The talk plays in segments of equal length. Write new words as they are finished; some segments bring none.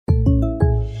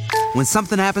When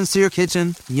something happens to your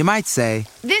kitchen, you might say,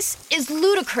 "This is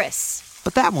ludicrous."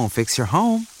 But that won't fix your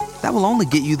home. That will only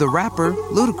get you the rapper,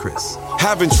 Ludacris.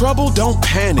 Having trouble? Don't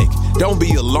panic. Don't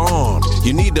be alarmed.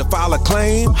 You need to file a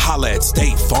claim? Holla at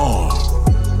State Farm.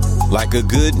 Like a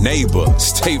good neighbor,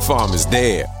 State Farm is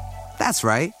there. That's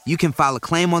right. You can file a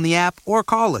claim on the app or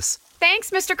call us.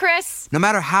 Thanks, Mr. Chris. No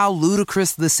matter how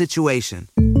ludicrous the situation,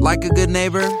 like a good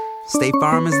neighbor, State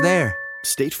Farm is there.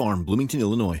 State Farm, Bloomington,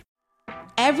 Illinois.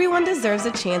 Everyone deserves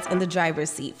a chance in the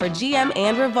driver's seat. For GM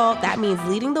and Revolt, that means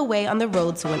leading the way on the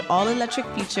road to an all-electric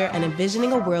future and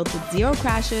envisioning a world with zero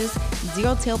crashes,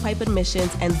 zero tailpipe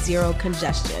emissions, and zero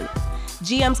congestion.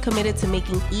 GM's committed to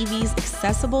making EVs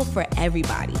accessible for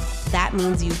everybody. That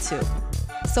means you too.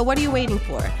 So what are you waiting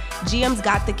for? GM's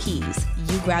got the keys.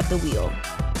 You grab the wheel.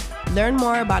 Learn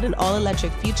more about an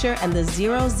all-electric future and the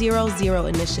 000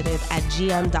 initiative at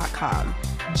gm.com.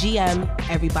 GM,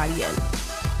 everybody in.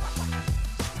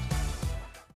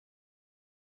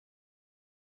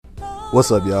 What's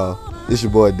up, y'all? It's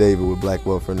your boy David with Black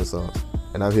Wealth Renaissance,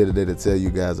 and I'm here today to tell you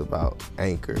guys about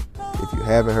Anchor. If you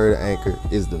haven't heard of Anchor,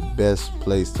 it's the best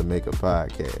place to make a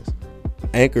podcast.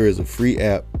 Anchor is a free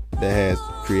app that has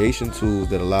creation tools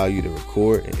that allow you to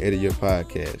record and edit your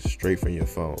podcast straight from your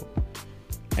phone.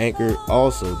 Anchor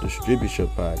also distributes your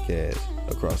podcast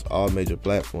across all major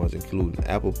platforms, including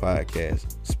Apple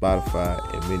Podcasts, Spotify,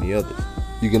 and many others.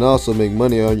 You can also make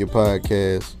money on your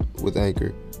podcast with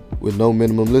Anchor with no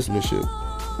minimum listenership.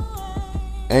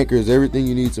 Anchor is everything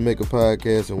you need to make a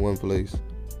podcast in one place.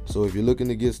 So if you're looking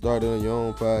to get started on your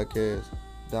own podcast,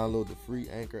 download the free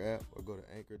Anchor app or go to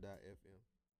anchor.fm.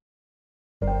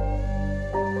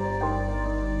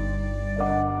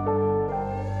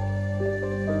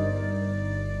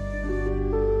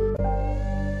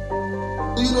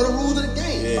 You know the rules of the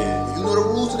game. Yeah. You know the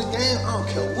rules of the game. I don't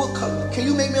care what color. Can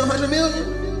you make me 100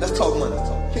 million? Let's talk money.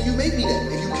 Can you make me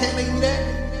that? If you can't make me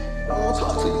that, I don't want to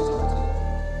talk to you.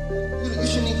 You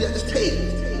shouldn't even be at this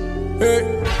table. Hey,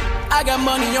 I got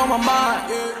money on my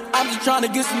mind. I'm just trying to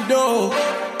get some dough.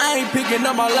 I ain't picking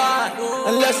up my line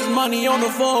unless it's money on the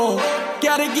phone.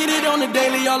 Gotta get it on the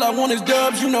daily. All I want is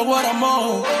dubs. You know what I'm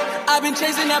on. I've been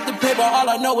chasing after paper. All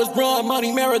I know is run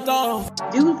money marathon.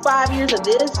 Do 5 years of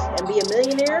this and be a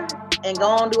millionaire and go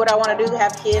on do what I want to do,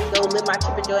 have kids, go live my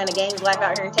chip and joy in a gang life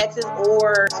out here in Texas,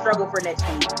 or struggle for the next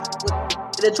 10 years.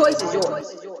 The choice is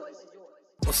yours.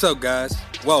 What's up, guys?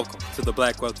 Welcome to the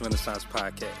Black Wealth Renaissance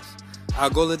Podcast. Our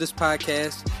goal of this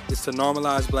podcast is to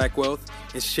normalize black wealth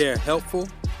and share helpful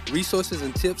resources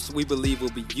and tips we believe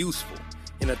will be useful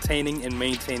in attaining and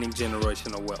maintaining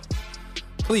generational wealth.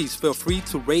 Please feel free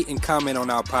to rate and comment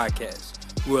on our podcast.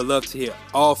 We would love to hear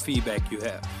all feedback you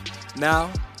have.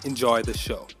 Now, enjoy the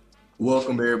show.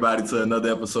 Welcome, everybody, to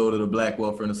another episode of the Black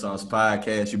Wealth Renaissance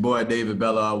Podcast. Your boy, David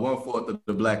Bella, 1/4 of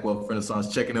the Black Wealth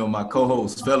Renaissance, checking in with my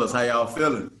co-hosts. Fellas, how y'all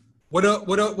feeling? What up,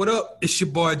 what up, what up? It's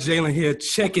your boy, Jalen here,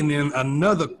 checking in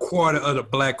another quarter of the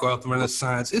Black Wealth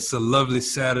Renaissance. It's a lovely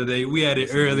Saturday. We had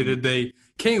it early today.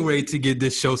 Can't wait to get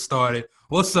this show started.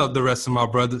 What's up, the rest of my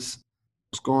brothers?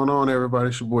 What's going on, everybody?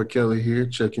 It's your boy, Kelly here,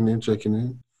 checking in.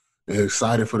 And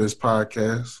excited for this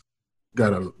podcast.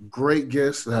 Got a great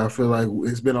guest that I feel like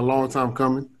it's been a long time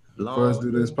coming for us to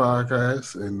do this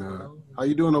podcast. And how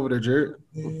you doing over there, Jared?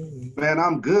 Man,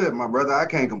 I'm good, my brother. I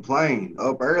can't complain.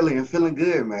 Up early and feeling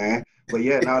good, man. But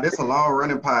yeah, no, this is a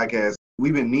long-running podcast.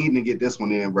 We've been needing to get this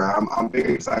one in, bro. I'm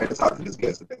very excited to talk to this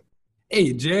guest today.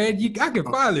 Hey, Jared, I can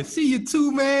finally see you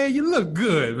too, man. You look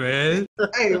good, man.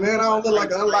 Hey, man, I don't look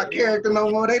like an unlocked character no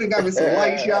more. They done got me some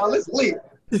lights, y'all. It's lit.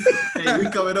 Hey, we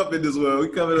coming up in this world. We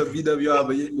coming up BWR.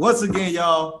 But once again,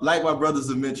 y'all, like my brothers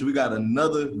have mentioned, we got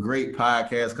another great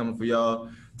podcast coming for y'all.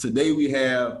 Today we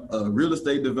have a real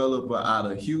estate developer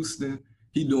out of Houston.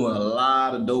 He doing a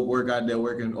lot of dope work out there,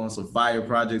 working on some fire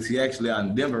projects. He actually out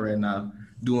in Denver right now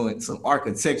doing some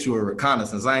architectural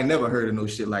reconnaissance. I ain't never heard of no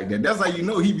shit like that. That's how you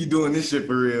know he be doing this shit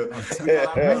for real.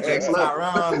 Tyron,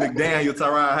 McDaniel.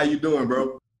 Tyron, how you doing,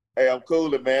 bro? Hey, I'm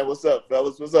coolin', man. What's up,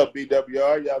 fellas? What's up,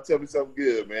 BWR? Y'all tell me something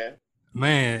good, man.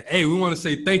 Man, hey, we want to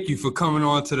say thank you for coming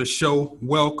on to the show.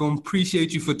 Welcome.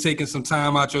 Appreciate you for taking some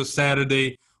time out your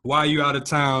Saturday while you're out of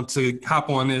town to hop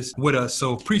on this with us.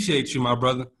 So appreciate you, my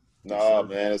brother. Nah,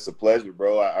 man, it's a pleasure,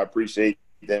 bro. I appreciate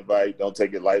the invite. Don't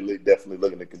take it lightly. Definitely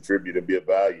looking to contribute and be of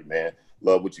value, man.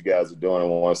 Love what you guys are doing and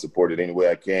want to support it any way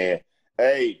I can.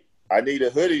 Hey, I need a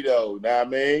hoodie, though. Know what I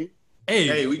mean?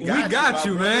 Hey, we got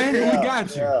you, man. Yeah, we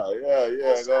got you.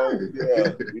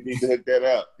 Yeah. We need to hook that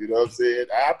up. You know what I'm saying?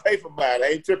 I'll pay for mine. I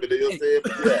ain't tripping. You know what I'm saying?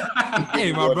 But yeah.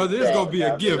 Hey, my brother, it's going to be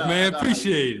a gift, man.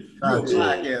 Appreciate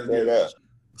it.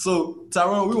 So,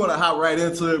 Tyron, we want to hop right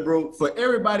into it, bro. For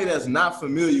everybody that's not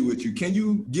familiar with you, can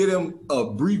you give them a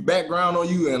brief background on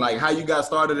you and like how you got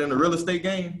started in the real estate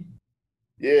game?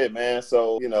 Yeah, man.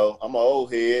 So, I'm an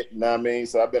old head, you know what I mean?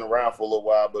 So I've been around for a little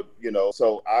while, but,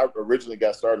 so I originally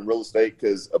got started in real estate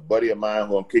because a buddy of mine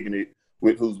who I'm kicking it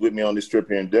with, who's with me on this trip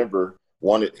here in Denver,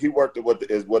 he worked at what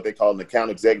they call an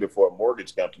account executive for a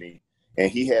mortgage company. And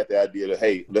he had the idea that,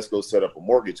 hey, let's go set up a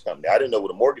mortgage company. I didn't know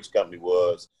what a mortgage company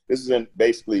was. This is in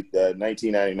basically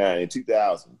 1999 and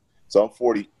 2000. So I'm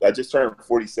 40. I just turned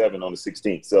 47 on the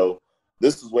 16th. So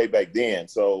this was way back then.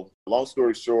 So long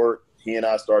story short, he and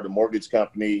I started a mortgage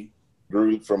company,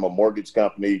 grew from a mortgage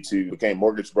company to became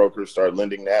mortgage brokers, started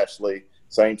lending nationally.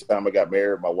 Same time I got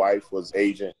married, my wife was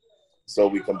agent. So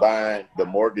we combined the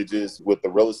mortgages with the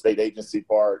real estate agency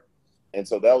part. And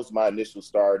so that was my initial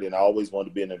start. And I always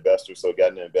wanted to be an investor. So I got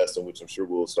into investing, which I'm sure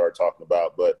we'll start talking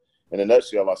about. But in a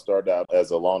nutshell, I started out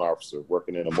as a loan officer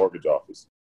working in a mortgage office.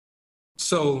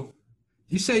 So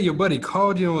you say your buddy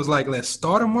called you and was like, let's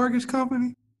start a mortgage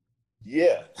company?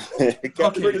 Yeah. I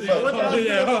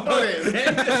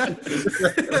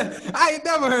ain't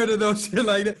never heard of no shit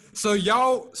like that.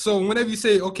 So whenever you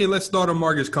say, okay, let's start a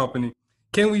mortgage company,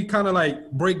 can we kind of like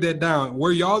break that down?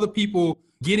 Were y'all the people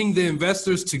getting the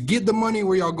investors to get the money?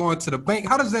 Were y'all going to the bank?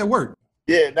 How does that work?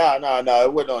 Yeah, no.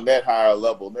 It wasn't on that higher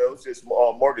level. No, it was just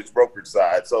mortgage brokerage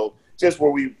side. So just where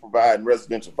we provide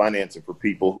residential financing for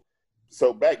people.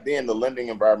 So back then, the lending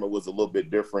environment was a little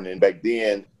bit different. And back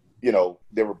then,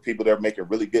 there were people that were making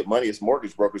really good money as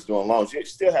mortgage brokers doing loans. You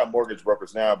still have mortgage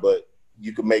brokers now, but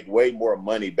you could make way more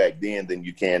money back then than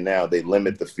you can now. They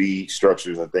limit the fee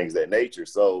structures and things of that nature.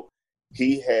 So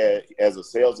he had, as a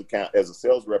sales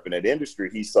rep in that industry,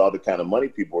 he saw the kind of money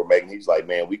people were making. He's like,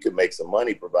 man, we could make some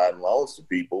money providing loans to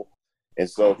people. And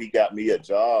so he got me a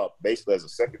job basically as a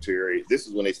secretary. This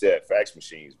is when they still had fax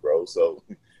machines, bro. So,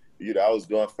 I was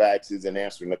doing faxes and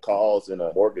answering the calls in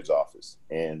a mortgage office.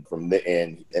 And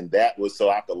and that was so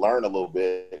I could learn a little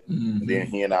bit. Mm-hmm. And then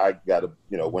he and I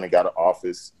went and got an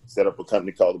office, set up a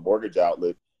company called the Mortgage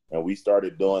Outlet. And we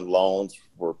started doing loans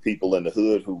for people in the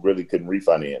hood who really couldn't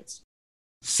refinance.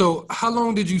 So how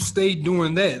long did you stay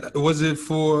doing that? Was it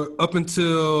for up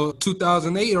until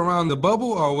 2008 around the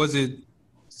bubble, or was it?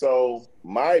 So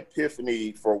my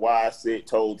epiphany for why I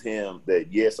told him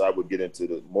that, yes, I would get into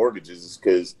the mortgages is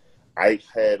because I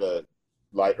had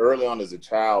early on as a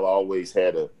child, I always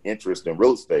had an interest in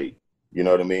real estate. You know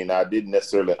what I mean? I didn't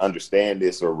necessarily understand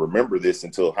this or remember this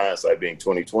until hindsight being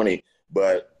 2020.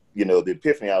 But the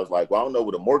epiphany, I was like, well, I don't know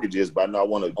what a mortgage is, but I know I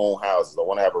want to own houses. I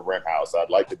want to have a rent house. I'd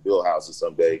like to build houses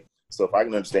someday. So if I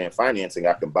can understand financing,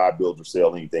 I can buy, build, or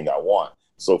sell anything I want.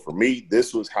 So for me,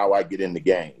 this was how I get in the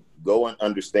game. Go and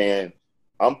understand.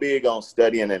 I'm big on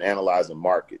studying and analyzing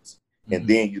markets. Mm-hmm. And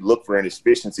then you look for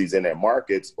inefficiencies in that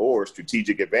markets or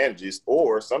strategic advantages,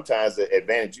 or sometimes the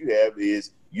advantage you have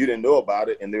is you didn't know about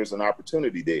it and there's an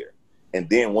opportunity there. And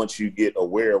then once you get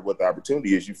aware of what the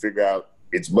opportunity is, you figure out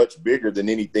it's much bigger than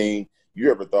anything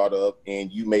you ever thought of, and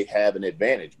you may have an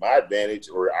advantage. My advantage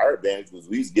or our advantage was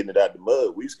we was getting it out of the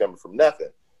mud. We was coming from nothing.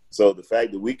 So the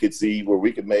fact that we could see where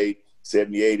we could make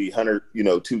 70, 80, 100,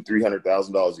 $200,000,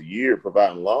 $300,000 a year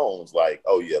providing loans, like,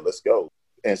 oh yeah, let's go.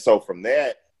 And so from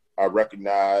that, I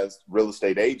recognized real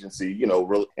estate agency,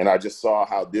 and I just saw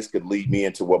how this could lead me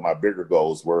into what my bigger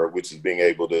goals were, which is being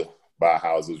able to buy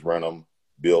houses, rent them,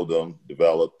 build them,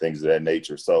 develop things of that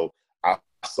nature. So I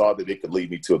saw that it could lead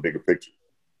me to a bigger picture.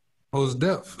 Most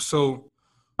def. So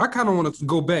I kind of want to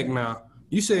go back now.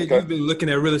 You said You've been looking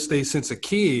at real estate since a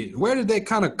kid. Where did that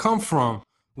kind of come from?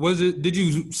 Did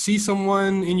you see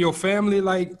someone in your family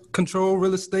like control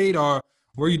real estate, or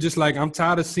were you just like, I'm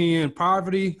tired of seeing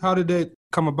poverty? How did that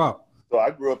come about? So I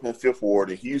grew up in Fifth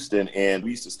Ward in Houston, and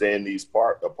we used to stay in these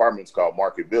apartments called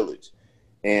Market Village.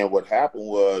 And what happened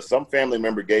was some family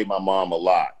member gave my mom a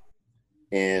lot.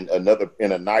 In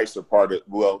a nicer part of,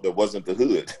 that wasn't the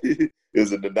hood. It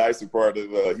was in the nicer part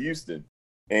of Houston.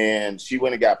 And she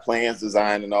went and got plans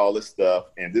designed and all this stuff.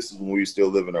 And this is when we were still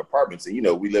living in apartments.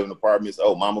 And, we live in apartments.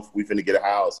 Oh, mama, we finna get a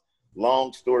house.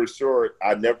 Long story short,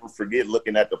 I never forget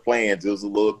looking at the plans. It was a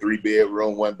little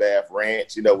 3-bedroom, 1-bath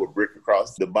ranch, with brick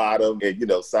across the bottom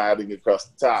and, siding across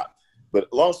the top.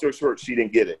 But long story short, she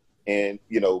didn't get it. And,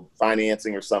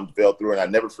 financing or something fell through. And I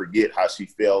never forget how she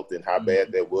felt and how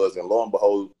bad that was. And lo and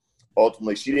behold,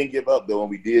 ultimately, she didn't give up, though, and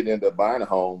we did end up buying a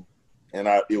home. And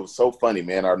it was so funny,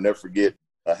 man. I'll never forget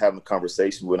having a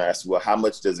conversation when I asked, well, how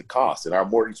much does it cost? And our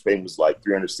mortgage payment was like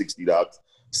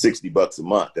 $60 a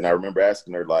month. And I remember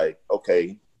asking her, like,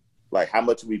 okay, like, how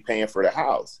much are we paying for the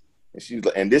house? And she's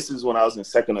like, and this is when I was in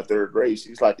second or third grade.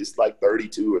 She's like, it's like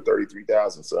 32 or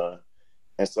 33,000, son.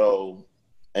 And so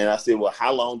And I said, well,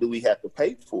 how long do we have to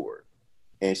pay for it?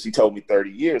 And she told me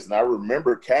 30 years. And I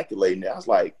remember calculating it. I was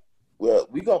like, well,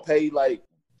 we're going to pay like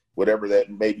whatever that,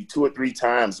 maybe 2 or 3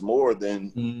 times more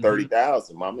than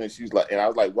 $30,000, mama. And she was like, and I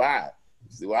was like, why?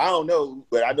 She said, well, I don't know,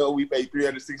 but I know we pay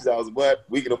 $360 a month.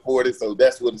 We can afford it. So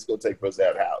that's what it's going to take for us to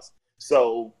have a house.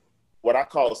 So what I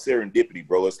call serendipity,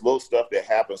 bro, it's little stuff that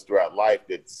happens throughout life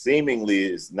that seemingly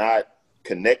is not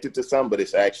connected to something, but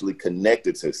it's actually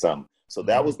connected to something. So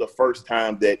that was the first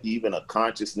time that even a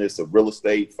consciousness of real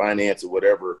estate, finance, or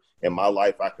whatever in my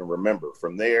life I can remember.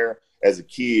 From there, as a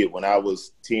kid, when I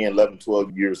was 10, 11,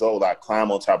 12 years old, I'd climb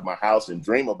on top of my house and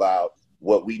dream about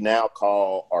what we now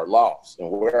call our lofts and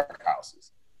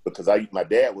warehouses. Because my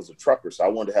dad was a trucker, so I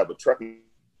wanted to have a trucking,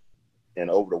 and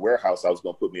over the warehouse, I was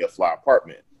going to put me a fly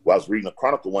apartment. Well, I was reading a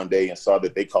Chronicle one day and saw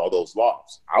that they call those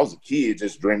lofts. I was a kid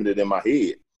just dreaming it in my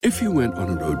head. If you went on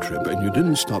a road trip and you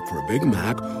didn't stop for a Big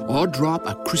Mac or drop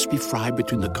a crispy fry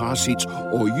between the car seats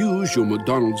or use your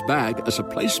McDonald's bag as a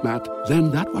placemat,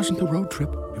 then that wasn't a road trip.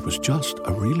 It was just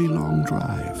a really long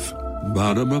drive.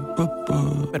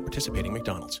 Ba-da-ba-ba-ba. At participating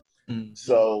McDonald's.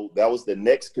 So that was the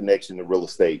next connection to real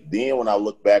estate. Then when I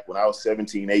look back, when I was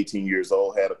 17, 18 years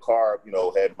old, had a car,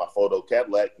 had my photo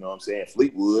Cadillac,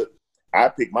 Fleetwood. I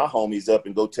pick my homies up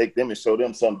and go take them and show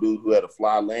them some dude who had a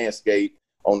fly landscape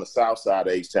on the south side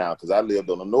of H-Town, because I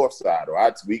lived on the north side.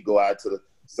 Or we go out to the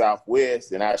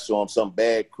southwest and I show them some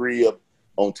bad crib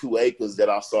on 2 acres that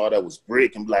I saw that was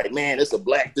brick and be like, man, it's a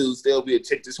black dude still be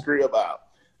check this crib out.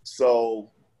 So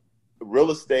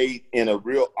real estate in a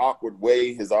real awkward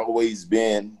way has always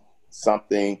been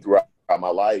something throughout my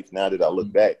life, now that I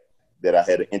look back, that I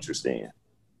had an interest in.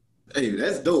 Hey,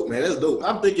 that's dope, man. That's dope.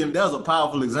 I'm thinking that was a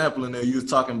powerful example in there you was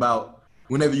talking about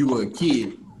whenever you were a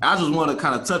kid. I just want to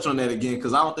kind of touch on that again,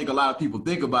 because I don't think a lot of people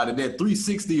think about it. That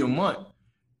 $360 a month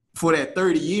for that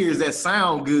 30 years, that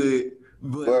sound good,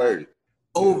 but like,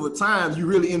 over time, you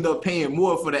really end up paying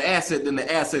more for the asset than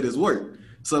the asset is worth.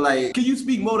 So, like, can you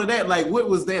speak more to that? Like, what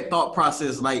was that thought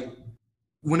process like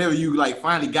whenever you, like,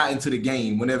 finally got into the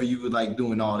game, whenever you were, like,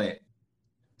 doing all that?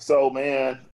 So,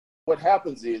 man, what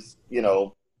happens is,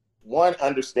 one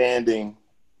understanding,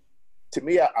 to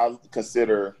me, I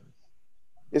consider,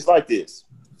 it's like this.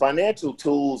 Financial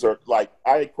tools are like,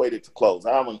 I equate it to clothes.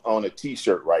 I'm on a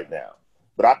t-shirt right now,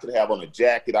 but I could have on a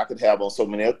jacket. I could have on so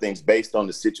many other things based on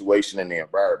the situation and the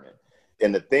environment.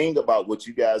 And the thing about what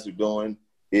you guys are doing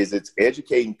is it's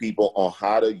educating people on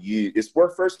how to use, it's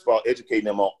worth, first of all, educating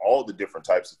them on all the different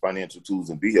types of financial tools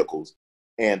and vehicles.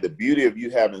 And the beauty of you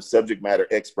having subject matter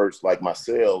experts like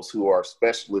myself who are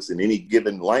specialists in any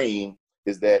given lane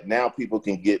is that now people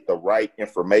can get the right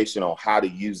information on how to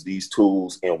use these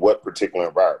tools in what particular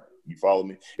environment. You follow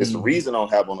me? It's the reason I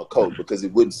don't have on a coat, because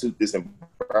it wouldn't suit this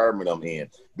environment I'm in.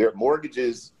 Their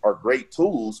mortgages are great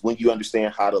tools when you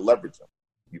understand how to leverage them.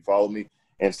 You follow me?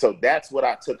 And so that's what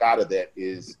I took out of that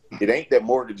is it ain't that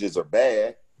mortgages are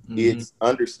bad. It's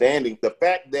understanding the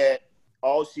fact that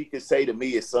all she could say to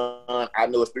me is, son, I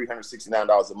know it's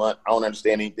 $369 a month. I don't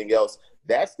understand anything else.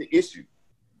 That's the issue.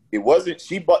 It wasn't,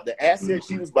 she bought the asset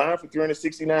she was buying for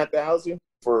 $369,000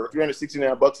 for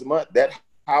 $369 a month. That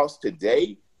house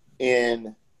today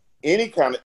in any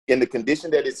kind of, in the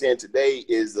condition that it's in today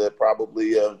is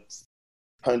probably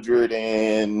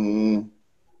 $160,000,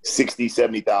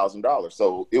 $70,000.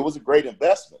 So it was a great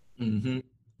investment,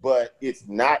 but it's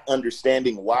not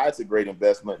understanding why it's a great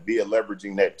investment via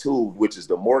leveraging that tool, which is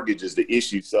the mortgage is the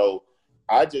issue. So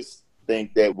I just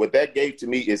think that what that gave to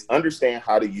me is understand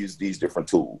how to use these different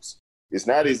tools. It's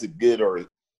not is it good or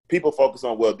people focus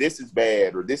on, well, this is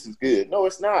bad or this is good. No,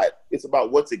 it's not. It's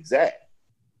about what's exact.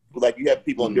 Like you have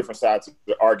people on different sides of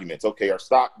the arguments. Okay, are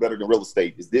stock better than real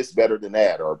estate? Is this better than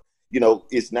that? Or,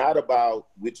 it's not about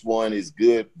which one is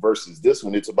good versus this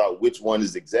one. It's about which one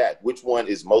is exact, which one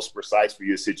is most precise for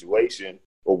your situation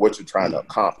or what you're trying to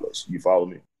accomplish. You follow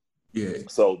me? Yeah.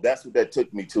 So that's what that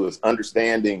took me to is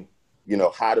understanding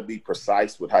how to be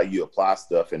precise with how you apply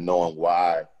stuff and knowing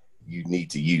why you need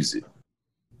to use it.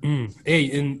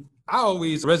 Hey, and I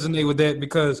always resonate with that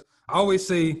because I always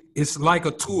say it's like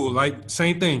a tool, like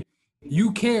same thing.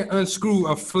 You can't unscrew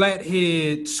a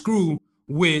flathead screw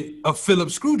with a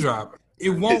Phillips screwdriver. It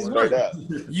won't work.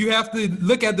 You have to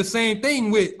look at the same thing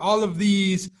with all of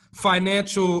these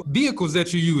financial vehicles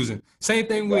that you're using. Same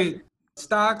thing with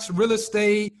stocks, real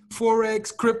estate,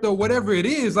 Forex, crypto, whatever it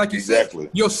is, like you said,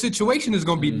 your situation is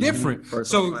going to be different.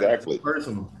 Personal.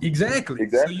 Exactly.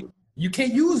 So you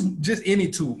can't use just any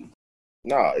tool.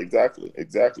 No, exactly.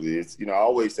 It's, I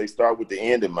always say start with the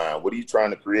end in mind. What are you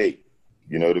trying to create?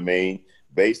 You know what I mean?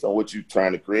 Based on what you're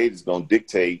trying to create is going to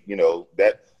dictate,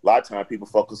 that a lot of times people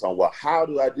focus on, well, how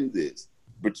do I do this?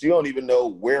 but you don't even know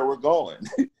where we're going.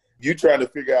 You trying to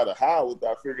figure out a how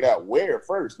without figuring out where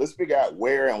first. Let's figure out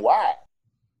where and why.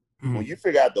 When you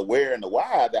figure out the where and the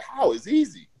why, the how is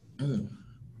easy.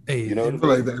 Hey, you know what I feel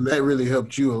mean? like that really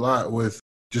helped you a lot with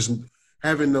just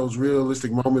having those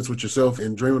realistic moments with yourself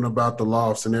and dreaming about the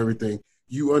lofts and everything.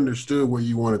 You understood where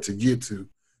you wanted to get to.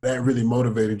 That really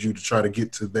motivated you to try to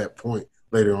get to that point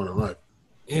later on in life.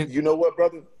 You know what,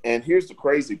 brother? And here's the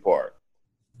crazy part.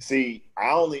 See, I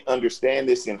only understand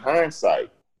this in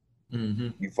hindsight.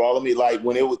 You follow me? Like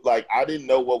when it was like, I didn't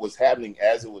know what was happening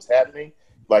as it was happening.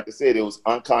 Like I said, it was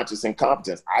unconscious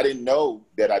incompetence. I didn't know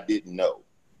that I didn't know.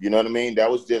 You know what I mean? That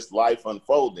was just life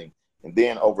unfolding. And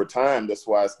then over time, that's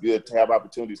why it's good to have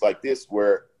opportunities like this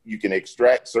where you can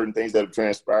extract certain things that have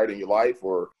transpired in your life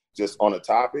or just on a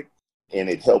topic, and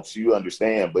it helps you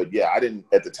understand. But yeah,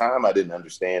 at the time, I didn't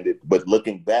understand it. But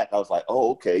looking back, I was like,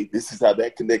 oh, okay, this is how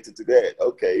that connected to that.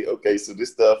 Okay. So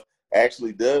this stuff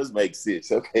actually does make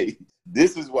sense. Okay,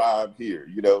 this is why I'm here.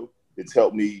 You know, it's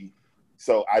helped me.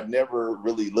 So I never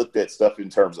really looked at stuff in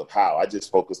terms of how. I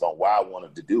just focused on why I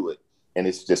wanted to do it. And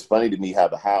it's just funny to me how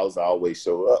the hows always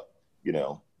show up, you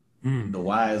know. The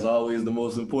why is always the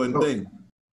most important thing.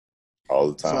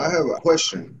 All the time. So I have a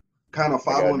question, kind of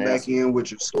following back in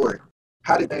with your story.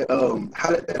 How did that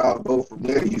all go from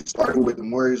there? You started with the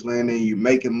mortgage lending, you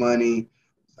making money.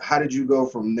 How did you go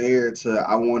from there to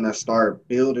I want to start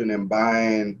building and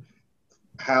buying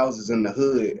houses in the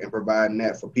hood and providing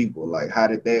that for people? Like, how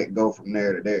did that go from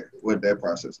there to there? What did that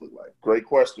process look like? Great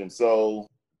question. So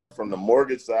from the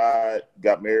mortgage side,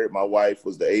 got married. My wife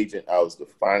was the agent. I was the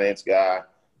finance guy.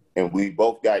 And we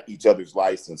both got each other's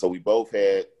license. So we both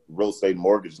had real estate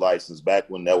mortgage license back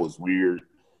when that was weird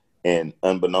and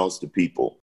unbeknownst to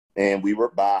people. And we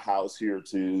would buy a house here or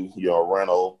two, you know,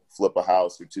 rental, flip a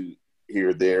house or two here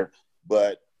or there.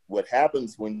 But what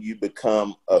happens when you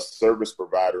become a service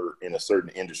provider in a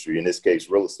certain industry, in this case,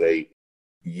 real estate,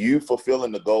 you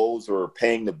fulfilling the goals or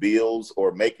paying the bills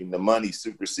or making the money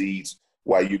supersedes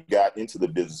why you got into the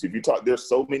business. If you talk, there's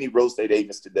so many real estate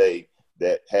agents today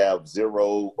that have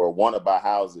zero or want to buy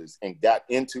houses and got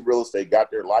into real estate, got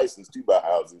their license to buy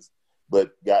houses,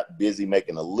 but got busy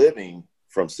making a living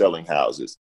from selling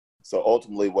houses. So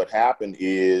ultimately what happened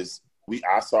is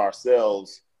I saw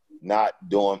ourselves not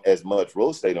doing as much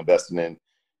real estate investing in.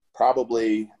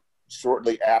 Probably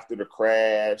shortly after the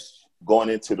crash, going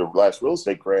into the last real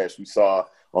estate crash, we saw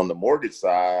on the mortgage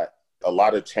side, a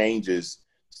lot of changes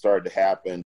started to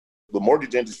happen. The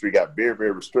mortgage industry got very,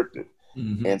 very restrictive.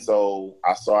 And so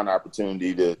I saw an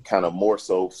opportunity to kind of more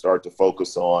so start to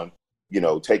focus on, you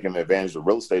know, taking advantage of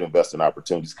real estate investing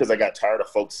opportunities because I got tired of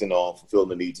focusing on fulfilling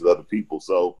the needs of other people.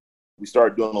 So we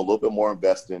started doing a little bit more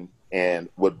investing. And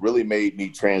what really made me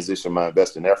transition my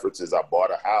investing efforts is I bought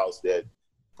a house that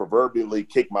proverbially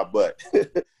kicked my butt.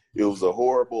 It was a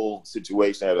horrible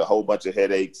situation. I had a whole bunch of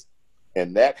headaches.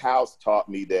 And that house taught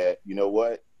me that, you know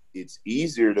what, it's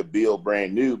easier to build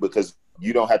brand new because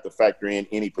you don't have to factor in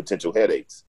any potential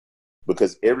headaches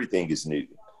because everything is new.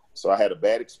 So I had a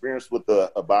bad experience with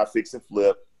a buy, fix, and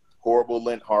flip, horrible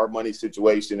hard money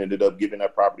situation, ended up giving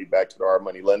that property back to the hard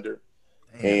money lender.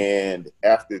 Damn. And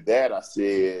after that, I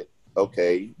said,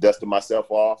 okay, dusted myself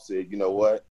off, said, you know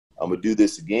what, I'm going to do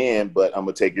this again, but I'm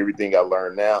going to take everything I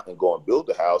learned now and go and build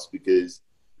the house because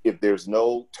if there's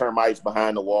no termites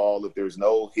behind the wall, if there's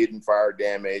no hidden fire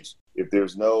damage, if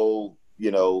there's no, you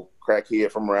know,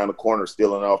 crackhead from around the corner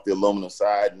stealing off the aluminum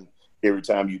side and every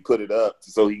time you put it up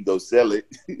so he can go sell it.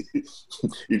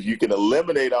 If you can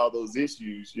eliminate all those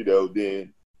issues, you know,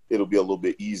 then it'll be a little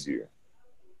bit easier.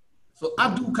 So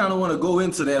I do kind of want to go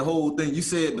into that whole thing. You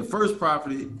said the first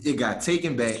property, it got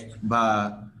taken back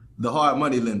by the hard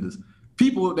money lenders.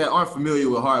 People that aren't familiar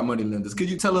with hard money lenders, could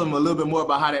you tell them a little bit more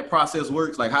about how that process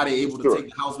works? Like how they're able to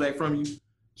take the house back from you?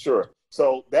 Sure.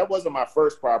 So that wasn't my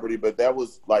first property, but that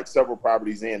was like several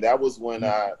properties in. That was when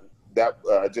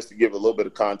just to give a little bit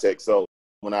of context. So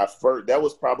when that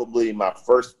was probably my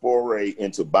first foray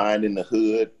into buying in the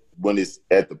hood when it's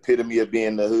at the epitome of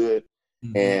being the hood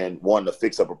and wanting to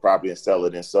fix up a property and sell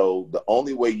it. And so the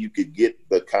only way you could get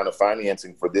the kind of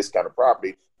financing for this kind of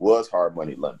property was hard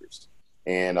money lenders.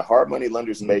 And a hard money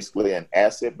lender is basically an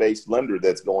asset-based lender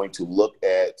that's going to look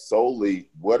at solely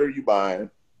what are you buying,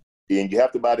 and you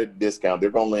have to buy it at a discount. They're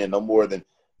going to lend no more than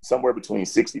somewhere between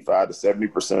 65 to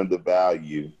 70% of the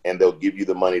value, and they'll give you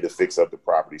the money to fix up the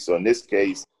property. So in this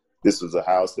case, this was a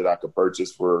house that I could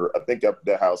purchase for, I think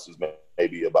that house was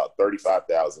maybe about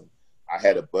 $35,000. I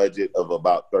had a budget of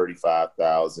about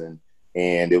 $35,000,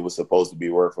 and it was supposed to be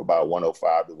worth about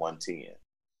 $105 to $110.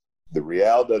 The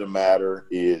reality of the matter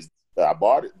is I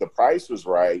bought it. The price was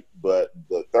right, but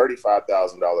the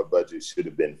 $35,000 budget should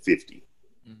have been 50,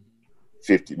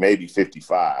 maybe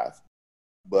 55.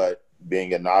 But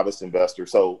being a novice investor,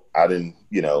 so I didn't,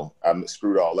 I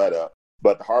screwed all that up.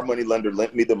 But the hard money lender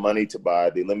lent me the money to buy.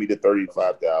 They lent me the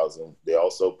 $35,000. They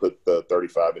also put the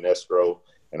 $35,000 in escrow,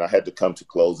 and I had to come to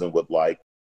closing with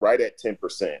right at 10%.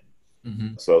 Mm-hmm.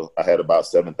 So I had about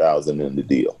 $7,000 in the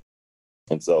deal.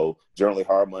 And so generally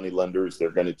hard money lenders,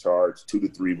 they're going to charge 2 to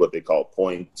 3 what they call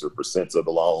points or percents of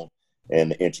the loan.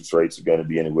 And the interest rates are going to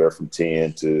be anywhere from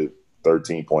 10 to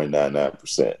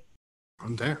 13.99%.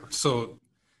 Damn. So,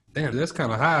 that's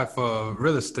kind of high for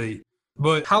real estate.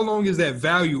 But how long is that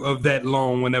value of that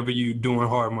loan whenever you're doing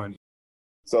hard money?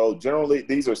 So generally,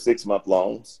 these are 6-month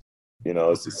loans.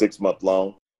 It's a 6-month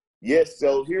loan. Yes.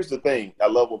 So here's the thing. I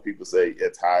love when people say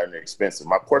it's higher and expensive.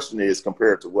 My question is,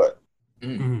 compared to what?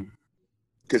 Mm-hmm.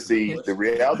 Because see, the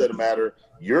reality of the matter,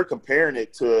 you're comparing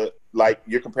it to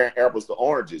you're comparing apples to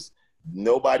oranges.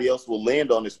 Nobody else will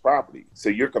land on this property. So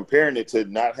you're comparing it to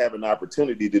not having an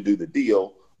opportunity to do the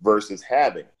deal versus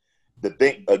having. The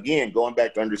thing, again, going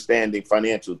back to understanding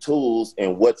financial tools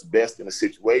and what's best in a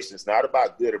situation, it's not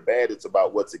about good or bad. It's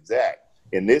about what's exact.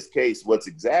 In this case, what's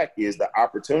exact is the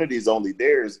opportunity is only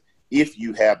theirs if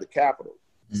you have the capital.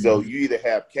 Mm-hmm. So you either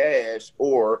have cash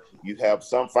or you have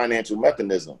some financial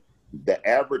mechanism. The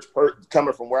average person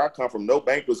coming from where I come from, no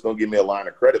bank was going to give me a line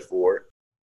of credit for it.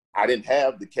 I didn't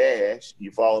have the cash.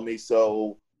 You follow me?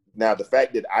 So now the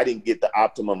fact that I didn't get the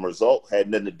optimum result had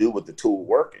nothing to do with the tool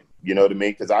working. You know what I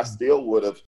mean? Because I still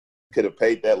could have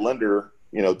paid that lender,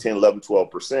 10, 11,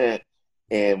 12%.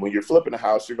 And when you're flipping a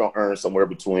house, you're going to earn somewhere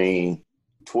between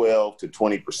 12 to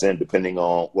 20%, depending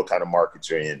on what kind of market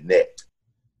you're in net.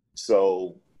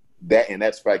 So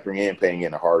that's factoring in paying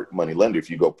in a hard money lender. If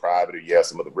you go private or you have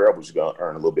some other variables, you're going to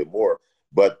earn a little bit more.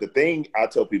 But the thing I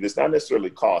tell people, it's not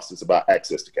necessarily cost, it's about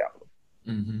access to capital.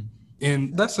 Mm-hmm.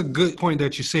 And that's a good point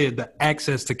that you said, the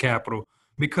access to capital,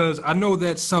 because I know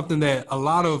that's something that a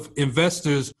lot of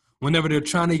investors, whenever they're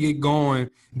trying to get going,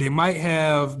 they might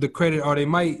have the credit or they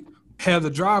might have the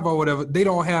drive or whatever. They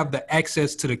don't have the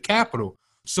access to the capital.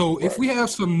 So if we have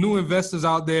some new investors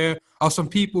out there or some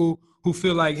people who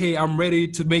feel like, hey, I'm ready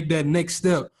to make that next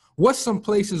step, what's some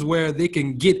places where they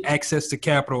can get access to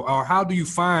capital, or how do you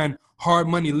find hard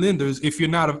money lenders if you're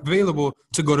not available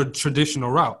to go the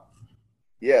traditional route?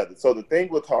 Yeah. So the thing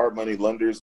with hard money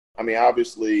lenders,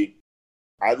 obviously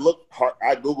I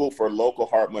Google for local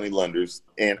hard money lenders,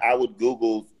 and I would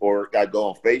Google, or I go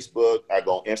on Facebook, I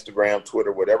go on Instagram,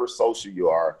 Twitter, whatever social you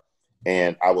are.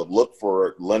 And I would look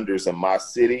for lenders in my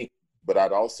city, but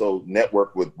I'd also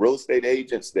network with real estate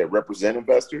agents that represent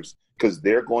investors, because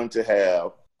they're going to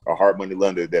have a hard money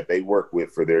lender that they work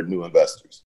with for their new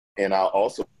investors. And I'll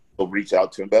also reach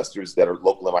out to investors that are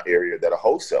local in my area that are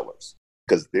wholesalers,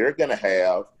 because they're going to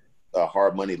have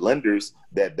hard money lenders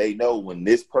that they know when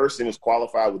this person is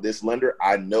qualified with this lender,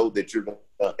 I know that you're going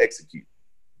to execute.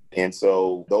 And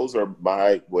so those are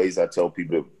my ways I tell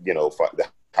people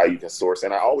to, how you can source.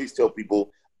 And I always tell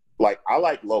people, I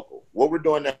like local. What we're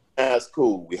doing now is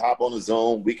cool. We hop on the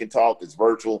Zoom, we can talk, it's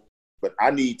virtual, but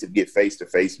I need to get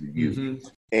face-to-face with you. Mm-hmm.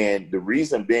 And the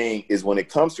reason being is when it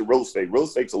comes to real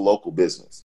estate's a local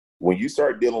business. When you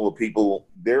start dealing with people,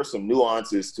 there's some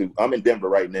nuances I'm in Denver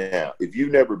right now. If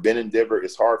you've never been in Denver,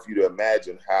 it's hard for you to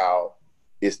imagine how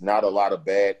it's not a lot of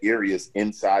bad areas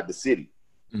inside the city.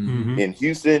 Mm-hmm. In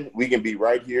Houston, we can be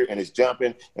right here and it's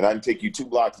jumping, and I can take you 2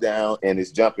 blocks down and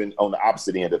it's jumping on the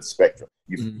opposite end of the spectrum.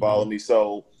 You follow me?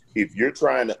 So if you're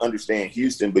trying to understand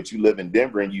Houston, but you live in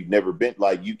Denver and you've never been,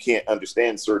 you can't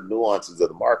understand certain nuances of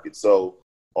the market. So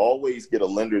always get a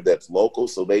lender that's local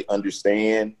so they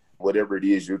understand whatever it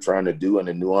is you're trying to do and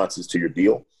the nuances to your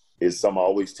deal is something I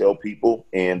always tell people.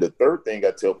 And the third thing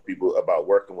I tell people about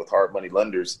working with hard money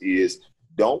lenders is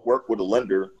don't work with a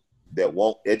lender that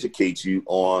won't educate you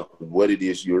on what it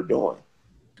is you're doing.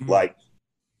 Mm-hmm.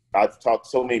 I've talked to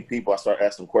so many people, I start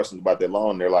asking questions about their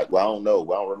loan. They're like, well, I don't know.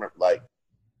 Well, I don't remember.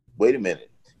 Wait a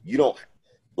minute. You don't,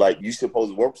 you're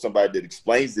supposed to work with somebody that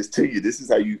explains this to you. This is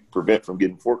how you prevent from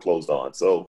getting foreclosed on.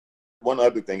 So one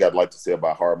other thing I'd like to say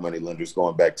about hard money lenders,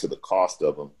 going back to the cost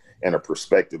of them and a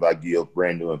perspective I give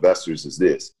brand new investors, is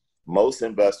this. Most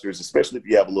investors, especially if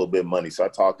you have a little bit of money. So I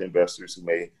talk to investors who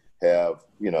may have,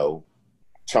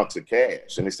 chunks of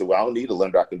cash. And they say, well, I don't need a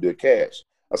lender. I can do it cash.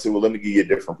 I said, well, let me give you a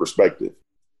different perspective.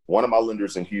 One of my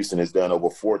lenders in Houston has done over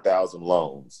 4,000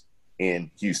 loans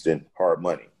in Houston, hard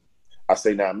money. I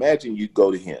say, now imagine you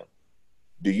go to him.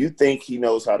 Do you think he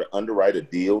knows how to underwrite a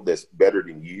deal that's better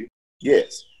than you?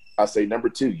 Yes. I say, number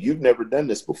 2, you've never done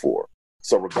this before.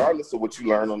 So regardless of what you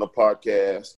learn on the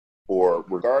podcast or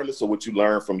regardless of what you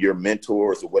learn from your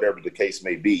mentors or whatever the case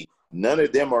may be, none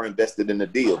of them are invested in the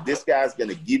deal. This guy's going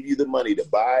to give you the money to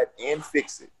buy it and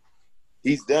fix it.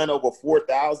 He's done over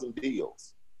 4,000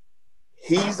 deals.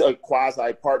 He's a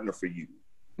quasi partner for you,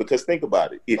 because think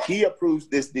about it. If he approves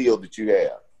this deal that you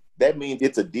have, that means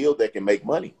it's a deal that can make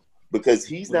money, because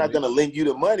he's not going to lend you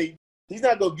the money. He's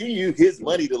not going to give you his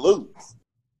money to lose.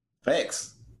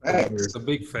 Facts. It's a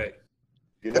big fact.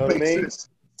 You know what I mean?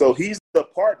 So he's the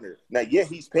partner. Now, yeah,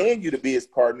 he's paying you to be his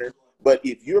partner, but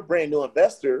if you're a brand new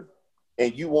investor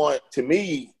and you want, to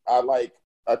me,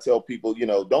 I tell people,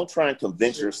 don't try and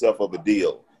convince yourself of a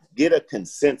deal. Get a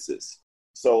consensus.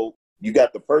 So you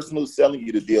got the person who's selling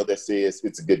you the deal that says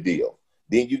it's a good deal.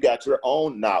 Then you got your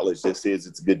own knowledge that says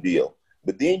it's a good deal.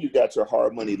 But then you got your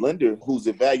hard money lender who's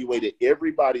evaluated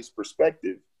everybody's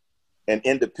perspective and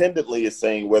independently is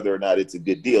saying whether or not it's a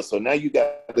good deal. So now you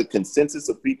got the consensus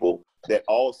of people that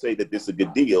all say that this is a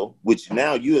good deal, which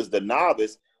now you as the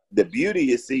novice, the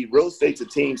beauty is, see, real estate's a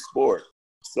team sport.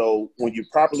 So when you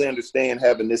properly understand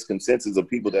having this consensus of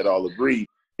people that all agree,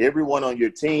 everyone on your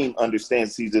team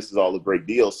understands, sees this is all a great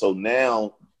deal. So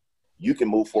now you can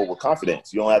move forward with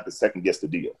confidence. You don't have to second guess the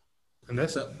deal. And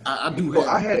that's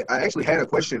I actually had a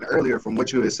question earlier from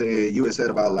what you had said. You had said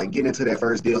about like getting into that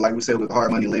first deal, like we said with the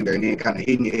hard money lender, and then kind of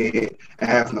hitting your head and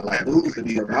having to like lose the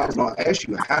deal. And I was going to ask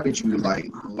you, how did you like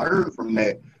learn from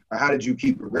that, or how did you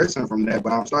keep progressing from that?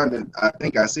 But I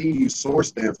think I see you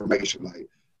source the information. Like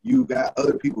you got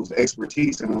other people's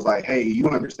expertise and was like, hey, you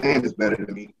understand this better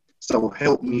than me, so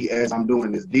help me as I'm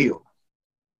doing this deal.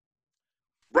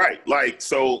 Right. Like,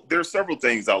 so there's several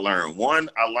things I learned. One,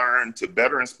 I learned to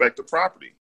better inspect the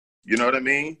property. You know what I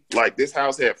mean? Like this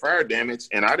house had fire damage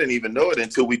and I didn't even know it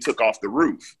until we took off the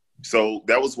roof. So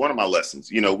that was one of my lessons.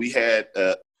 We had,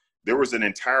 there was an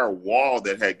entire wall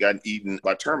that had gotten eaten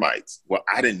by termites. Well,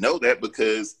 I didn't know that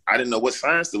because I didn't know what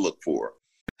signs to look for.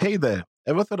 Hey there.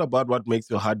 Ever thought about what makes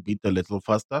your heart beat a little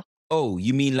faster? Oh,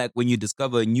 you mean like when you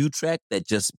discover a new track that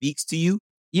just speaks to you?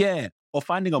 Yeah. Or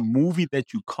finding a movie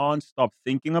that you can't stop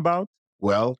thinking about?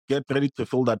 Well, get ready to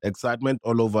feel that excitement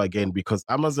all over again, because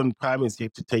Amazon Prime is here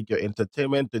to take your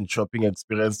entertainment and shopping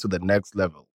experience to the next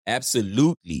level.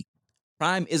 Absolutely.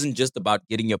 Prime isn't just about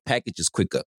getting your packages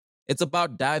quicker. It's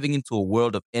about diving into a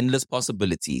world of endless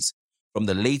possibilities, from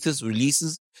the latest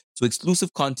releases to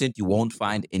exclusive content you won't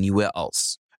find anywhere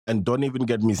else. And don't even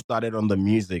get me started on the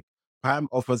music. Prime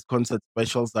offers concert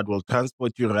specials that will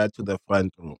transport you right to the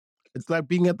front row. It's like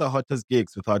being at the hottest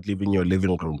gigs without leaving your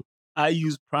living room. I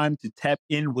use Prime to tap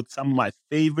in with some of my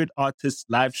favorite artists'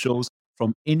 live shows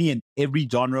from any and every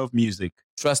genre of music.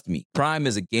 Trust me, Prime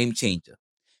is a game changer.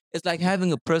 It's like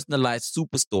having a personalized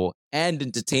superstore and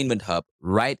entertainment hub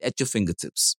right at your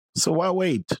fingertips. So why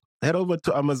wait? Head over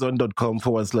to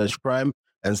amazon.com/Prime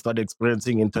and start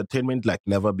experiencing entertainment like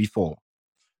never before.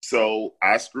 So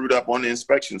I screwed up on the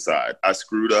inspection side. I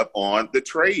screwed up on the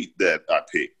trade that I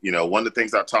picked. One of the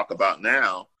things I talk about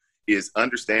now is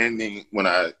understanding when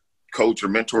I coach or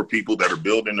mentor people that are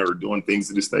building or doing things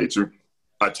of this nature.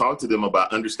 I talk to them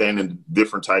about understanding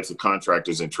different types of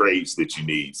contractors and trades that you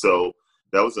need. So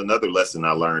that was another lesson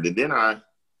I learned. And then I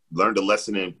learned a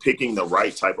lesson in picking the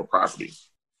right type of property.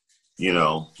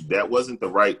 That wasn't the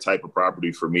right type of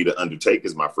property for me to undertake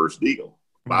as my first deal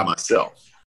by myself.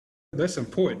 That's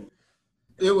important.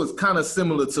 It was kind of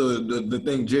similar to the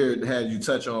thing Jared had you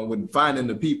touch on with finding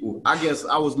the people. I guess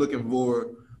I was looking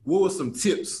for, what were some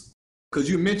tips? Because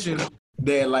you mentioned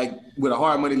that like with a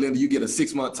hard money lender, you get a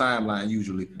 6-month timeline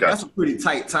usually. Gotcha. That's a pretty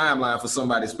tight timeline for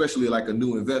somebody, especially like a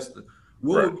new investor.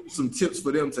 What would be some tips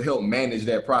for them to help manage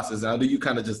that process? I know you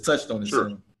kind of just touched on it.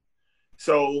 Sure.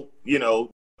 So,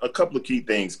 a couple of key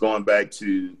things going back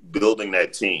to building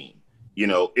that team.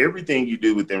 Everything you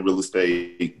do within real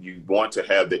estate, you want to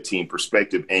have that team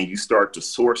perspective and you start to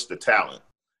source the talent.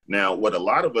 Now, what a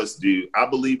lot of us do, I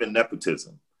believe in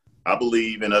nepotism. I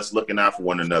believe in us looking out for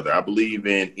one another. I believe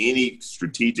in any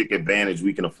strategic advantage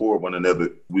we can afford one another.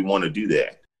 We want to do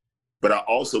that. But I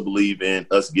also believe in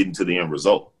us getting to the end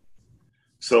result.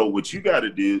 So what you got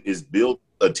to do is build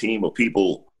a team of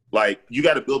people. Like you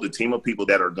got to build a team of people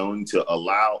that are going to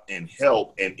allow and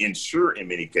help and ensure in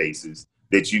many cases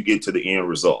that you get to the end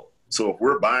result. So if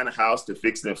we're buying a house to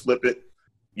fix it and flip it,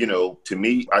 to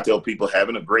me, I tell people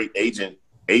having a great agent,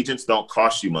 agents don't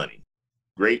cost you money.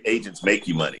 Great agents make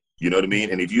you money. You know what I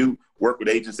mean? And if you work with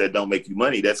agents that don't make you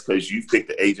money, that's because you've picked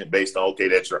the agent based on, okay,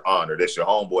 that's your aunt or that's your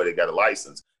homeboy that got a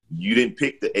license. You didn't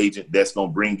pick the agent that's going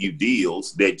to bring you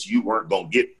deals that you weren't going to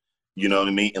get, you know what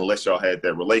I mean, unless y'all had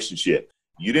that relationship.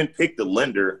 You didn't pick the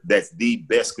lender that's the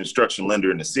best construction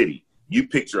lender in the city. You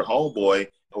picked your homeboy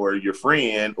or your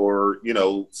friend or, you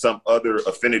know, some other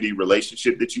affinity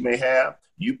relationship that you may have,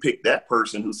 you pick that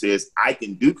person who says, I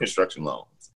can do construction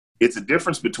loans. It's a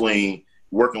difference between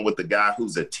working with the guy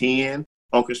who's a 10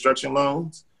 on construction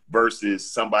loans versus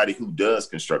somebody who does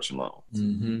construction loans.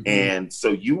 Mm-hmm. And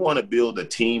so you want to build a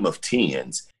team of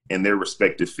 10s in their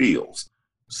respective fields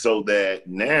so that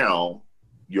now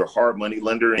your hard money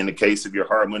lender, in the case of your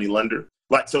hard money lender,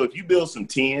 like, so if you build some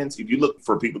 10s, if you look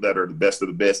for people that are the best of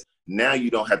the best, now you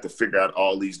don't have to figure out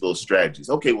all these little strategies.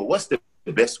 Okay, well, what's the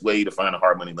best way to find a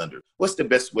hard money lender? What's the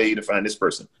best way to find this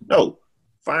person? No,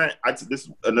 this is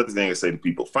another thing I say to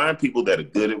people, find people that are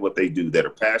good at what they do, that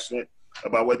are passionate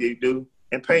about what they do,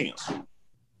 and pay them.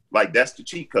 Like, that's the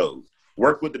cheat code.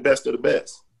 Work with the best of the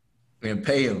best. And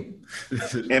pay them.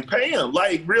 And pay them.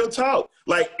 Like, real talk.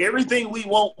 Like, everything we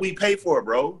want, we pay for,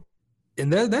 bro.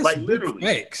 And that's like literally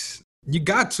facts. You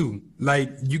got to.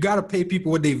 Like, you got to pay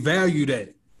people what they value,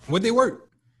 that, what they work.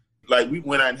 Like, we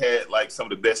went out and had, like,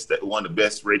 one of the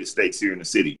best rated steaks here in the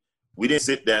city. We didn't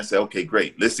sit down and say, okay,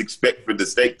 great, let's expect for the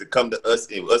steak to come to us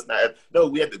and us not. No,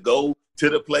 we had to go to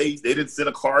the place. They didn't send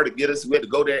a car to get us. We had to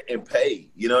go there and pay.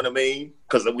 You know what I mean?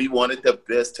 Because we wanted the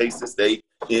best tasting steak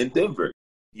in Denver.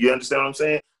 You understand what I'm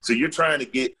saying? So you're trying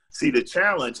to see the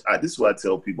challenge. This is what I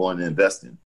tell people on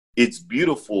investing. It's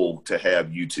beautiful to have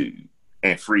YouTube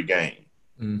and free game.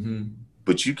 Mm-hmm.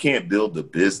 But you can't build a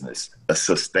business, a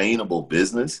sustainable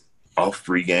business, off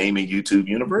free game and YouTube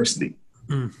University.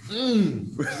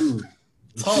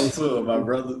 Talk to him, my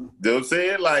brother. You know what I'm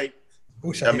saying? Like,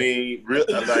 I mean,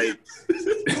 like,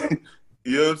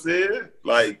 you know what I'm saying?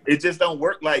 Like, it just don't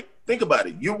work. Like, think about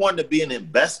it. You want to be an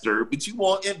investor, but you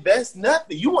won't invest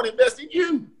nothing. You want to invest in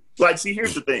you. Like, see,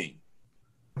 here's the thing.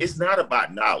 It's not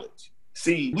about knowledge.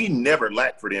 See, we never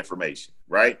lack for the information,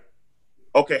 right?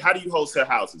 Okay, how do you wholesale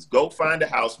houses? Go find a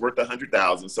house worth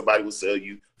 $100,000. Somebody will sell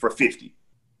you for $50,000.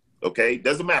 Okay,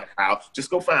 doesn't matter how.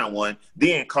 Just go find one.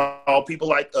 Then call people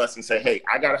like us and say, "Hey,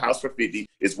 I got a house for $50,000.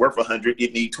 It's worth $100,000.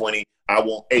 It need $20,000. I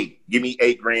want $8,000. Give me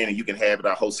 $8,000 and you can have it.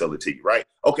 I'll wholesale it to you." Right?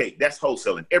 Okay, that's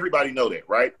wholesaling. Everybody know that,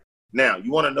 right? Now,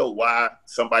 you want to know why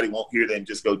somebody won't hear that and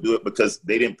just go do it? Because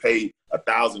they didn't pay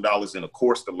 $1,000 in a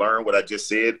course to learn what I just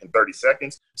said in 30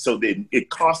 seconds. So then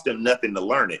it cost them nothing to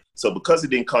learn it. So because it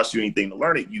didn't cost you anything to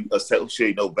learn it, you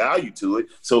associate no value to it.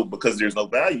 So because there's no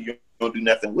value, you don't do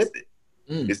nothing with it.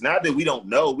 It's not that we don't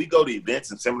know. We go to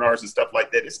events and seminars and stuff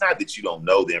like that. It's not that you don't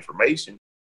know the information.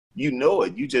 You know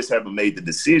it. You just haven't made the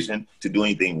decision to do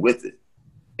anything with it.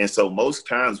 And so most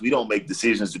times we don't make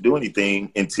decisions to do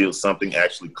anything until something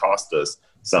actually costs us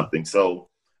something. So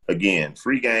again,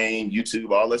 free game,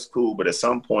 YouTube, all that's cool. But at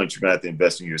some point, you're going to have to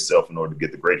invest in yourself in order to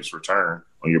get the greatest return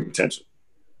on your potential.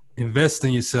 Invest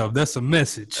in yourself. That's a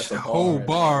message. That's a whole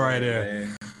bar right there.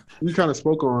 Man. You kind of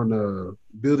spoke on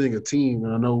building a team.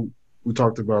 And I know we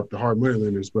talked about the hard money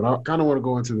lenders, but I kind of want to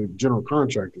go into the general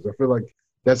contractors. I feel like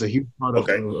that's a huge part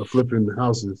of flipping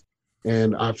houses.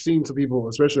 And I've seen some people,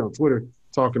 especially on Twitter,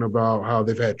 talking about how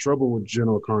they've had trouble with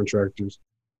general contractors.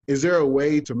 Is there a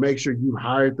way to make sure you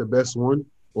hired the best one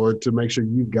or to make sure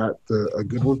you got a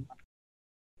good one?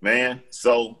 Man,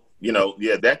 so,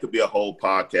 that could be a whole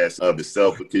podcast of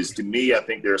itself, because to me, I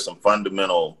think there are some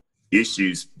fundamental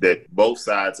issues that both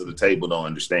sides of the table don't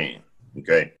understand,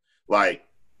 okay? Like,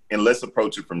 and let's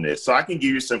approach it from this. So I can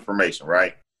give you some information,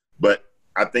 right? But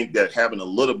I think that having a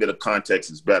little bit of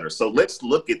context is better. So let's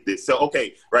look at this. So,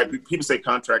 okay, right, people say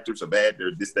contractors are bad,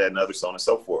 they're this, that, and other, so on and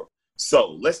so forth.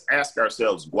 So let's ask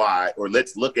ourselves why, or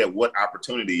let's look at what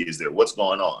opportunity is there, what's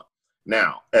going on.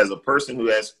 Now, as a person who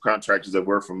has contractors that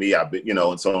work for me, I've been,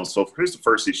 and so on and so forth. Here's the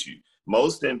first issue.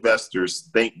 Most investors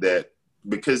think that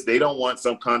because they don't want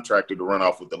some contractor to run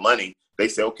off with the money, they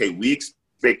say, okay, we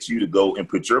expect you to go and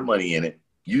put your money in it.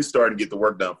 You start to get the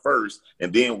work done first,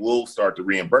 and then we'll start to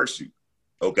reimburse you.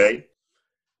 Okay.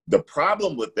 The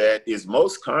problem with that is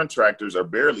most contractors are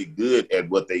barely good at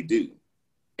what they do.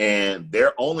 And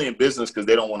they're only in business because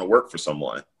they don't want to work for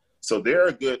someone. So they're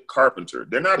a good carpenter.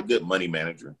 They're not a good money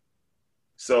manager.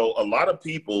 So a lot of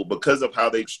people, because of how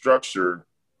they structure,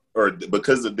 or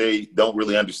because they don't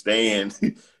really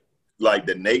understand like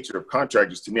the nature of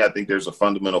contractors, to me, I think there's a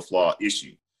fundamental flaw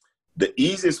issue. The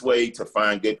easiest way to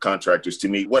find good contractors, to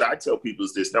me, what I tell people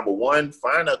is this. Number one,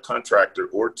 find a contractor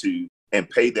or two and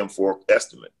pay them for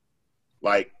estimate.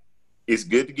 Like, it's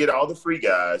good to get all the free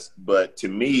guys, but to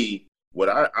me, what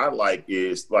I like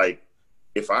is, like,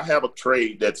 if I have a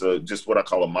trade that's just what I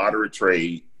call a moderate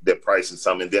trade that prices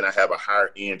something, and then I have a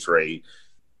higher end trade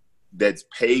that's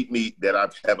paid me, that I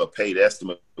have a paid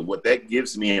estimate, what that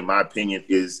gives me, in my opinion,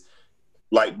 is,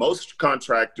 like, most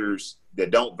contractors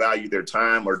that don't value their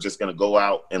time are just going to go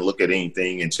out and look at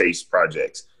anything and chase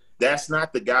projects. That's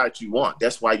not the guy that you want.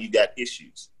 That's why you got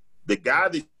issues. The guy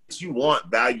that you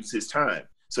want values his time.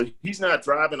 So he's not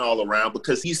driving all around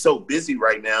because he's so busy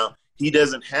right now. He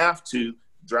doesn't have to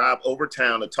drive over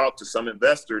town to talk to some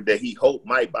investor that he hope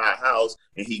might buy a house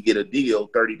and he get a deal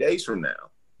 30 days from now.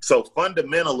 So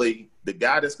fundamentally, the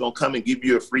guy that's going to come and give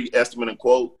you a free estimate and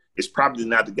quote is probably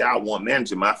not the guy I want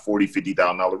managing my $40,000,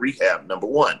 $50,000 rehab. Number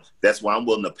one, that's why I'm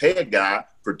willing to pay a guy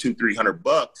for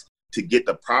 $200-$300 to get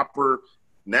the proper.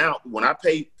 Now, when I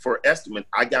pay for an estimate,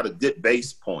 I got a good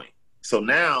base point. So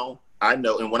now I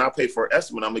know, and when I pay for an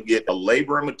estimate, I'm going to get a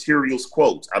labor and materials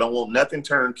quotes. I don't want nothing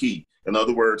turnkey. In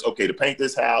other words, okay, to paint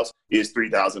this house is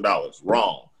 $3,000.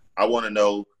 Wrong. I want to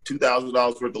know $2,000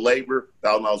 worth of labor,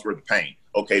 $1,000 worth of paint.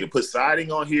 Okay, to put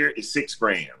siding on here is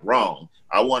 $6,000. Wrong.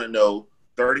 I want to know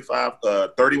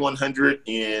 $3,100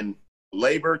 in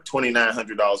labor,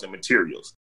 $2,900 in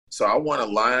materials. So I want a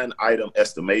line item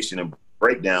estimation and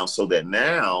breakdown so that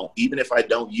now, even if I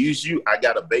don't use you, I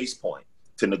got a base point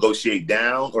to negotiate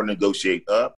down or negotiate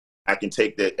up. I can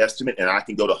take that estimate and I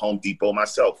can go to Home Depot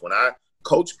myself. When I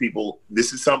coach people,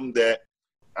 this is something that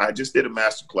I just did a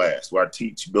master class where I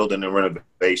teach building and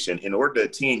renovation. In order to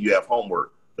attend, you have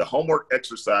homework. The homework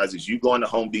exercise is you going to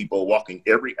Home Depot, walking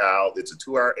every aisle. It's a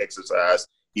 2-hour exercise.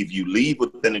 If you leave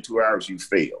within the 2 hours, you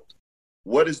failed.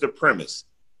 What is the premise?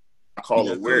 I call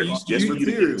it awareness, just for you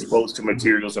to get exposed to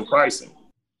materials and pricing.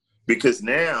 Because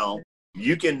now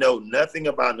you can know nothing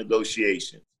about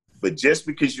negotiation, but just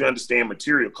because you understand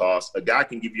material costs, a guy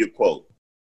can give you a quote.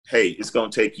 Hey, it's going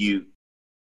to take you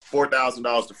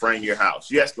 $4,000 to frame your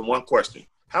house. You ask him one question.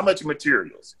 How much in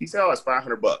materials? He said, oh, it's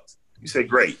 $500. You say,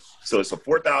 great. So it's a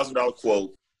 $4,000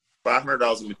 quote,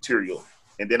 $500 in material.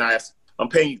 And then I ask, I'm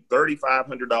paying you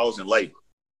 $3,500 in labor.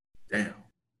 Damn.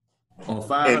 On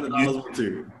 $500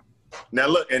 material. Now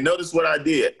look, and notice what I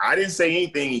did. I didn't say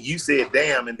anything and you said,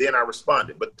 damn, and then I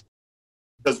responded. But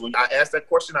because when I asked that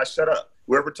question, I shut up.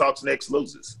 Whoever talks next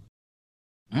loses.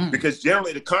 Because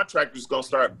generally the contractor is going to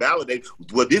start validating,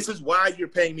 well, this is why you're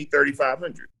paying me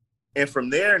 $3,500. And from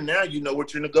there, now you know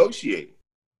what you're negotiating.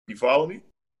 You follow me?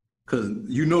 Because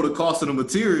you know the cost of the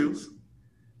materials.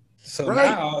 So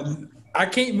now I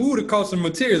can't move the cost of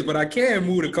materials, but I can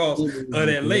move the cost of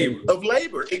that labor. Of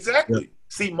labor, exactly. Yeah.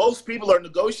 See, most people are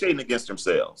negotiating against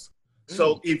themselves.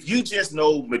 So if you just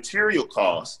know material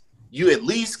costs, you at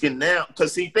least can now,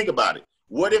 because see, think about it.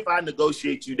 What if I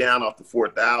negotiate you down off the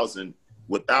 $4,000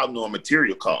 without knowing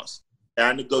material costs? And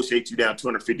I negotiate you down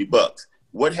 $250.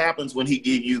 What happens when he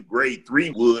give you grade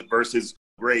 3 wood versus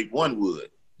grade 1 wood?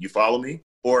 You follow me?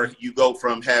 Or you go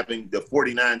from having the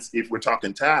 49, if we're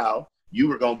talking tile, you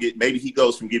were going to get, maybe he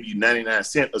goes from giving you 99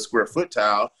 cents a square foot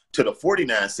tile to the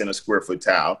 49 cents a square foot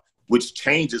tile, which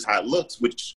changes how it looks,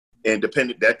 and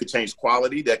dependent, that could change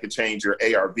quality, that could change your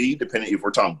ARV, depending if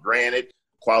we're talking granite,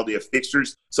 quality of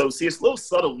fixtures. So see, it's little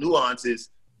subtle nuances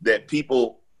that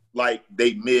people like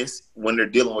they miss when they're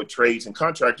dealing with trades and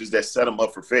contractors that set them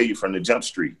up for failure from the jump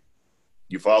street.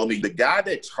 You follow me? The guy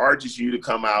that charges you to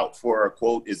come out for a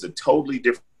quote is a totally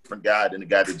different guy than the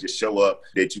guy that just show up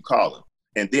that you call him.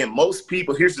 And then most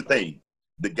people, here's the thing,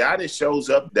 the guy that shows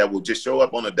up that will just show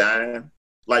up on a dime,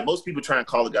 like most people try and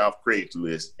call a guy off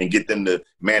Craigslist and get them to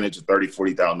manage a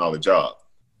 $30,000, $40,000 job.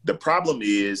 The problem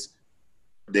is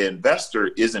the investor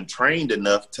isn't trained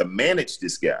enough to manage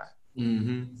this guy.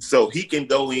 Mm-hmm. So he can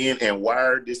go in and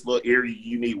wire this little area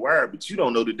you need wire, but you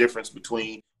don't know the difference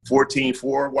between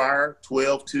 14-4 wire,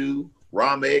 12-2,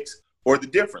 Romex, or the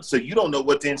difference. So you don't know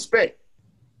what to inspect.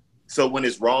 So when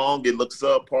it's wrong, it looks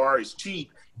subpar, it's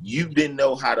cheap, you didn't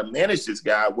know how to manage this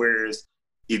guy. Whereas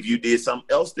if you did something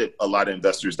else that a lot of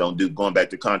investors don't do, going back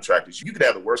to contractors, you could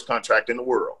have the worst contract in the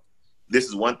world. This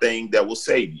is one thing that will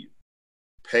save you.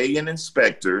 Pay an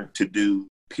inspector to do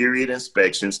period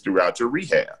inspections throughout your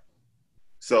rehab.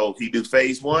 So he do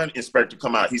phase 1, inspector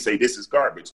come out, he say, this is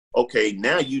garbage. Okay,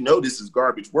 now you know this is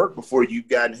garbage work before you've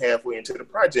gotten halfway into the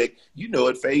project. You know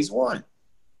it phase 1.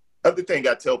 Other thing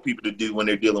I tell people to do when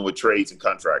they're dealing with trades and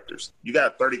contractors, you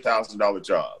got a $30,000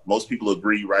 job. Most people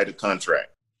agree, write a contract.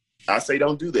 I say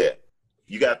don't do that.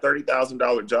 You got a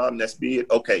 $30,000 job and that's big.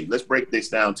 Okay, let's break this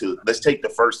down to, let's take the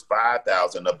first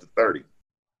 5,000 up to 30.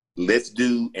 Let's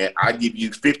do, and I give you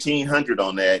 1,500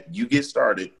 on that. You get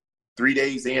started. 3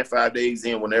 days in, 5 days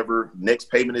in, whenever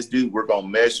next payment is due, we're going to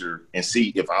measure and see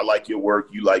if I like your work,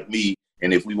 you like me.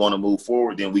 And if we want to move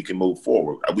forward, then we can move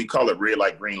forward. We call it red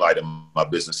light, green light in my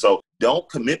business. So don't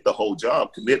commit the whole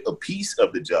job, commit a piece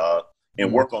of the job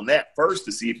and work on that first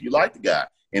to see if you like the guy.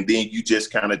 And then you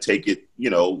just kind of take it,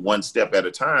 one step at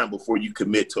a time before you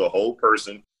commit to a whole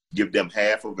person, give them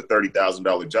half of a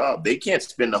 $30,000 job. They can't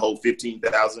spend the whole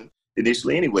 $15,000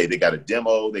 initially anyway. They got a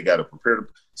demo, they got to prepare,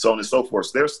 so on and so forth.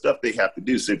 So there's stuff they have to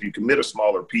do. So if you commit a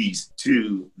smaller piece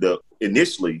to the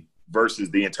initially versus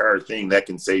the entire thing, that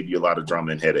can save you a lot of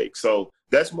drama and headache. So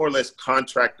that's more or less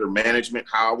contractor management,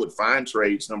 how I would find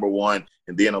trades, number one,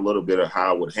 and then a little bit of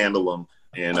how I would handle them.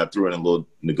 And I threw in a little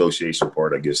negotiation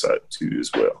part, I guess, too, as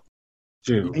well.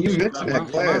 And you mentioned that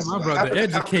class. My brother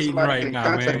educating right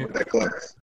now, man. With that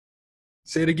class?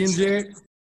 Say it again, Jared.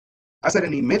 I said,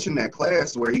 and he mentioned that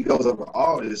class where he goes over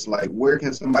all this. Like, where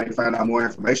can somebody find out more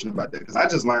information about that? Because I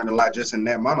just learned a lot just in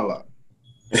that monologue.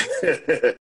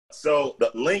 So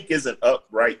the link isn't up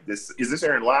right. Is this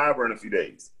airing live or in a few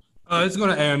days? It's going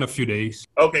to air in a few days.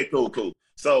 Okay, cool.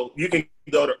 So you can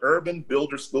go to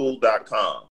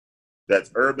urbanbuilderschool.com.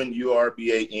 That's urban,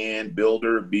 URBAN,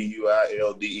 builder,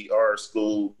 BUILDER,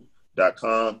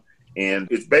 school.com. And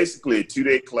it's basically a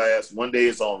 2-day class. One day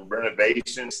is on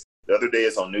renovations. The other day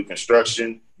is on new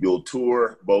construction. You'll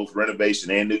tour both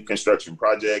renovation and new construction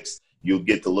projects. You'll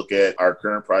get to look at our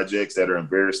current projects that are in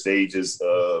various stages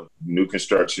of new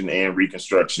construction and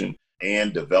reconstruction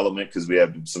and development, because we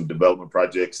have some development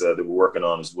projects that we're working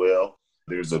on as well.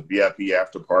 There's a VIP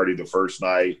after party the first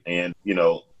night, and,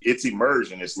 it's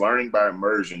immersion. It's learning by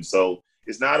immersion. So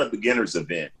it's not a beginner's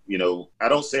event. I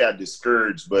don't say I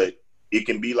discourage, but it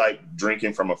can be like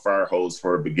drinking from a fire hose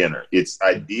for a beginner. It's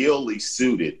ideally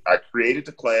suited. I created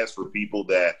the class for people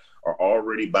that are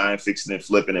already buying, fixing, and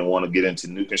flipping and want to get into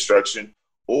new construction,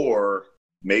 or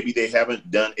maybe they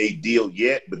haven't done a deal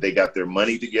yet, but they got their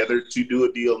money together to do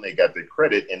a deal and they got their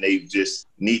credit and they just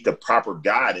need the proper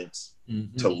guidance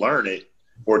to learn it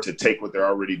or to take what they're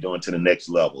already doing to the next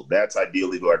level. That's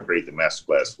ideally who I create the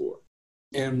masterclass for.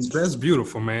 And that's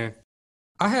beautiful, man.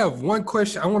 I have one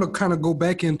question I want to kind of go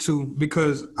back into,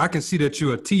 because I can see that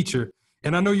you're a teacher.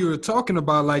 And I know you were talking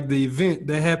about like the event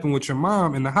that happened with your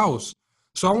mom in the house.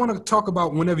 So I want to talk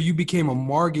about whenever you became a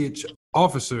mortgage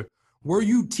officer, were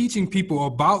you teaching people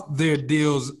about their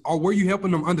deals, or were you helping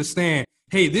them understand,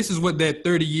 hey, this is what that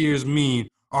 30 years mean?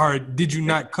 Or did you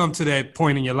not come to that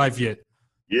point in your life yet?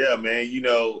 Yeah, man,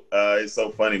 it's so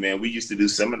funny, man. We used to do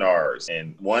seminars,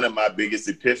 and one of my biggest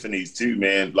epiphanies too,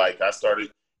 man, like I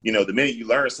started, the minute you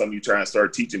learn something, you try and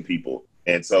start teaching people.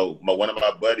 And so one of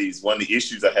my buddies, one of the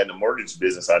issues I had in the mortgage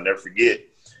business, I'll never forget,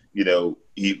 at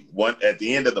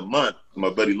the end of the month, my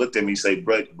buddy looked at me and said,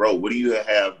 bro, what do you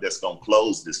have that's going to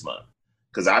close this month?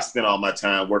 Because I spent all my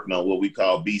time working on what we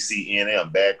call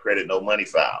BCNM, bad credit, no money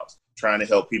files, trying to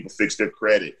help people fix their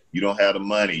credit. You don't have the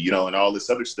money, and all this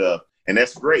other stuff. And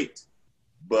that's great.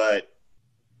 But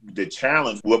the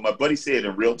challenge, what my buddy said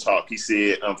in real talk, he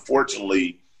said,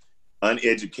 unfortunately,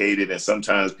 uneducated and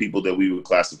sometimes people that we would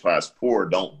classify as poor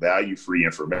don't value free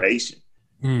information.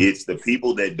 It's the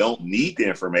people that don't need the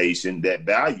information that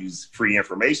values free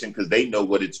information because they know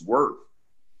what it's worth,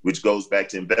 which goes back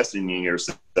to investing in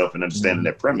yourself and understanding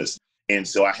that premise. And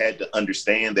so I had to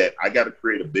understand that I got to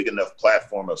create a big enough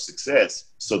platform of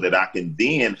success so that I can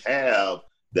then have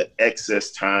the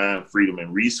excess time, freedom,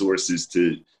 and resources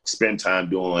to spend time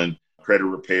doing credit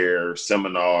repair,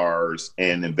 seminars,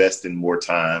 and invest in more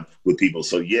time with people.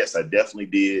 So yes, I definitely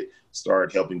did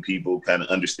start helping people kind of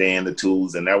understand the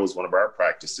tools. And that was one of our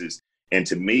practices. And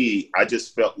to me, I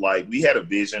just felt like we had a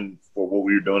vision for what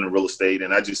we were doing in real estate.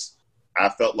 And I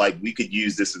felt like we could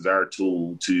use this as our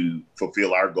tool to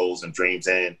fulfill our goals and dreams.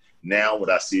 And now what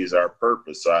I see is our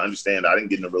purpose. So I understand I didn't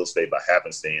get into real estate by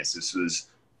happenstance. This was,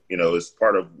 it's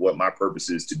part of what my purpose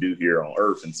is to do here on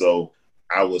earth. And so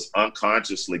I was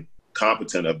unconsciously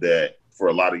competent of that for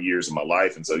a lot of years of my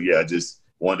life. And so, yeah, I just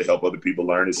wanted to help other people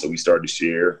learn it. So we started to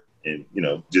share and,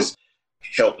 just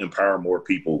help empower more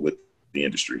people with the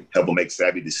industry, help them make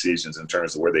savvy decisions in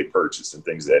terms of where they purchase and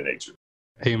things of that nature.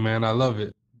 Hey, man, I love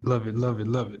it. Love it, love it,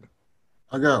 love it.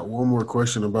 I got one more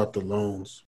question about the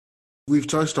loans. We've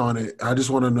touched on it. I just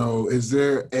want to know, is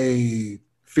there a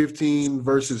 15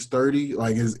 versus 30?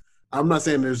 I'm not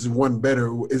saying there's one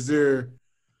better. Is there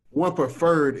one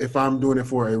preferred if I'm doing it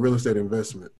for a real estate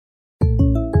investment?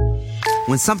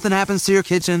 When something happens to your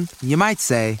kitchen, you might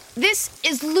say, "This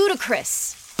is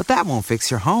ludicrous." But that won't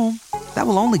fix your home. That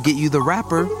will only get you the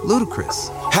rapper, Ludacris.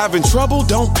 Having trouble?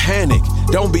 Don't panic.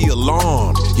 Don't be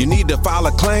alarmed. You need to file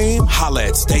a claim? Holla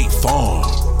at State Farm.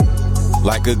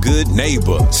 Like a good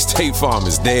neighbor, State Farm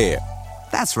is there.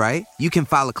 That's right. You can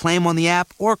file a claim on the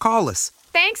app or call us.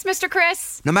 Thanks, Mr.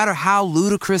 Chris. No matter how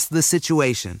ludicrous the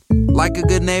situation, like a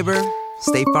good neighbor,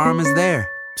 State Farm is there.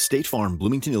 State Farm,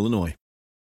 Bloomington, Illinois.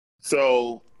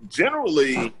 So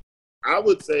generally, I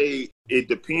would say it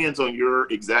depends on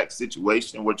your exact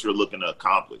situation and what you're looking to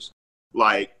accomplish.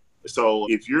 So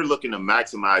if you're looking to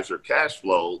maximize your cash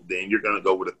flow, then you're going to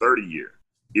go with a 30-year.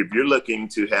 If you're looking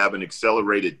to have an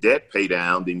accelerated debt pay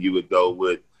down, then you would go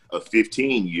with a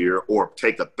 15-year or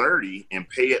take a 30 and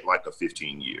pay it like a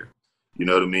 15-year. You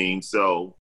know what I mean?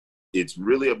 So it's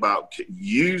really about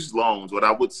use loans. What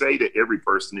I would say to every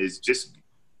person is just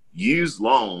use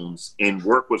loans and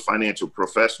work with financial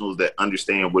professionals that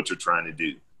understand what you're trying to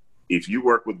do. If you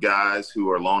work with guys who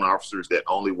are loan officers that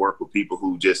only work with people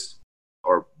who just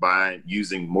are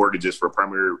using mortgages for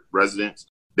primary residence,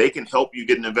 they can help you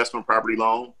get an investment property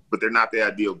loan, but they're not the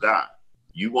ideal guy.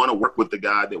 You want to work with the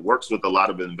guy that works with a lot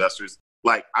of investors.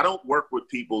 Like, I don't work with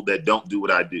people that don't do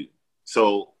what I do.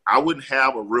 So I wouldn't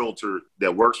have a realtor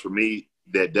that works for me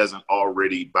that doesn't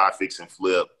already buy, fix, and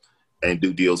flip and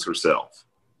do deals herself.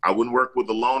 I wouldn't work with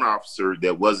a loan officer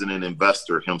that wasn't an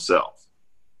investor himself.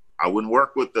 I wouldn't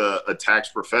work with a tax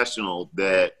professional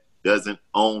that doesn't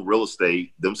own real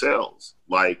estate themselves.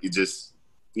 Like, it just,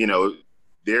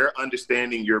 they're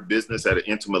understanding your business at an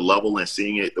intimate level and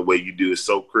seeing it the way you do is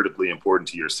so critically important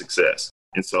to your success.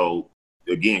 And so,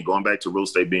 again, going back to real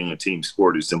estate being a team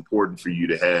sport, it's important for you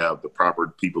to have the proper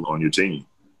people on your team.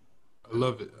 I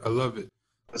love it. I love it.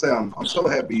 I'm so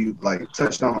happy you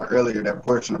touched on earlier that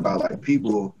portion about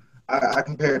people. I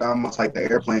compared almost like the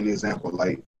airplane example.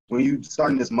 Like, when you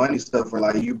starting this money stuff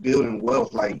or you building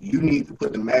wealth, you need to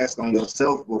put the mask on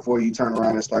yourself before you turn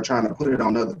around and start trying to put it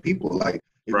on other people. If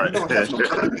you don't have no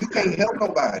money, you can't help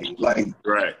nobody.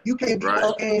 Right. You can't be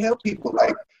okay and help people.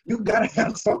 You gotta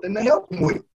have something to help them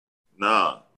with.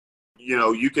 Nah.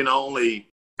 You can only,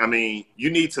 you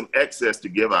need some excess to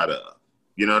give out of.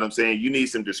 You know what I'm saying? You need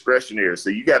some discretionary. So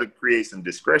you got to create some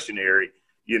discretionary,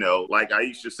 like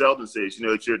Aisha Selden says,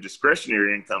 it's your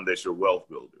discretionary income that's your wealth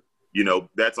builder.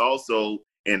 That's also,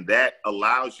 and that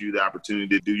allows you the opportunity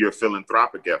to do your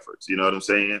philanthropic efforts. You know what I'm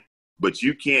saying? But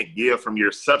you can't give from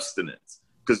your substance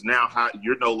because now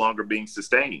you're no longer being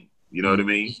sustained. You know what I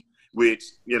mean? Which,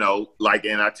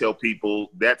 and I tell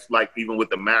people that's even with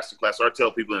the masterclass, I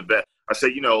tell people invest. I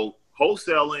say,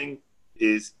 wholesaling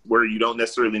is where you don't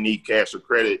necessarily need cash or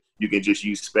credit. You can just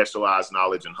use specialized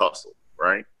knowledge and hustle,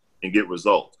 right? And get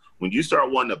results. When you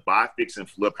start wanting to buy, fix, and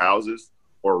flip houses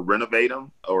or renovate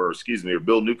them or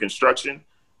build new construction,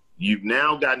 you've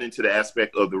now gotten into the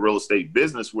aspect of the real estate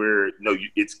business where,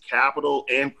 it's capital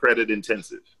and credit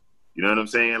intensive. You know what I'm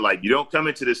saying? You don't come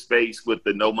into this space with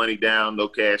the no money down, no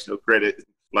cash, no credit.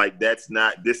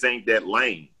 This ain't that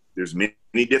lane. There's many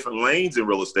different lanes in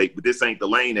real estate, but this ain't the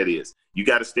lane that is. You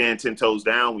got to stand 10 toes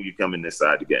down when you come in this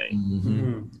side of the game.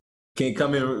 Mm-hmm. Can't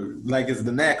come in like it's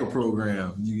the NACA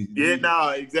program.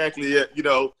 Exactly. Yeah,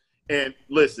 and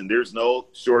listen, there's no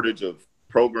shortage of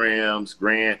programs,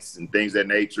 grants, and things of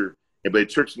that nature. But it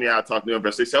tricks me out talking to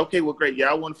them. They say, okay, well, great.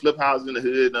 Yeah, I want to flip houses in the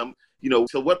hood.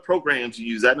 So what programs you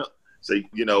use? I know. Say,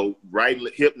 right,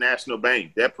 HIP National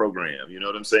Bank, that program, you know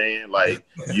what I'm saying?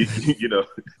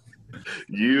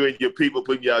 You and your people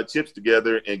putting y'all chips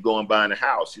together and going buying a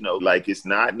house, it's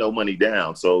not no money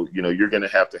down. So, you're going to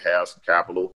have some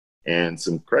capital and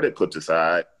some credit put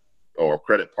aside or a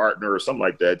credit partner or something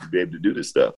like that to be able to do this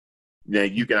stuff. Now,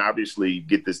 you can obviously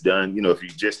get this done. If you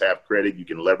just have credit, you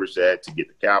can leverage that to get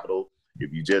the capital.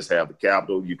 If you just have the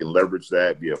capital, you can leverage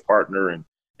that, be a partner and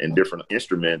different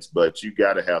instruments, but you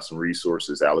got to have some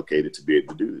resources allocated to be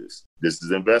able to do this. This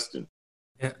is investing.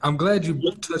 Yeah, I'm glad you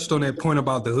touched on that point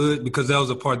about the hood because that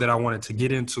was a part that I wanted to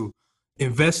get into.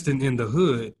 Investing in the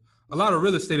hood. A lot of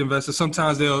real estate investors,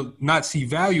 sometimes they'll not see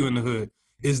value in the hood.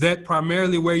 Is that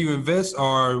primarily where you invest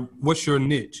or what's your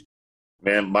niche?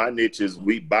 Man, my niche is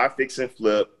we buy, fix, and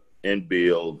flip and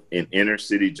build in inner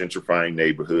city gentrifying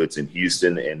neighborhoods in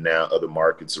Houston and now other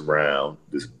markets around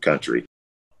this country.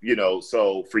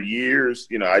 So for years,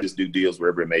 I just do deals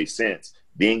wherever it made sense.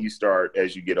 Then you start,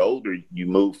 as you get older, you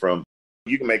move from,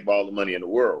 you can make all the money in the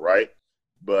world, right?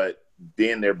 But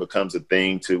then there becomes a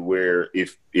thing to where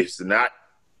if it's not,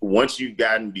 once you've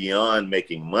gotten beyond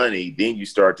making money, then you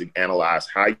start to analyze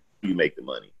how you make the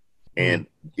money. And,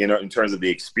 in terms of the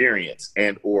experience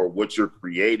and or what you're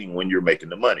creating when you're making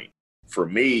the money. For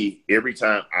me, every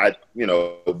time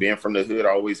being from the hood, I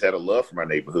always had a love for my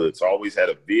neighborhood. So I always had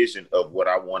a vision of what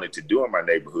I wanted to do in my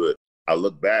neighborhood. I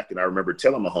look back and I remember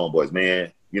telling my homeboys,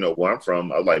 man, where I'm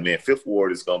from, I was like, man, Fifth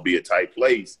Ward is going to be a tight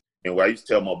place. And what I used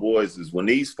to tell my boys is when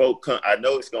these folk come, I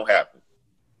know it's going to happen.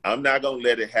 I'm not going to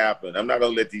let it happen. I'm not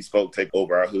going to let these folk take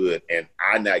over our hood and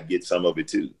I not get some of it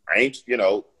too.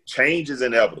 Change is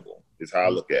inevitable is how I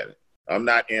look at it. I'm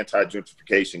not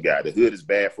anti-gentrification guy. The hood is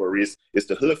bad for a reason. It's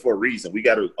the hood for a reason. We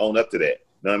got to own up to that.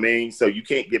 You know what I mean? So you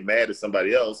can't get mad at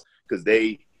somebody else because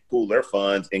they pool their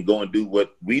funds and go and do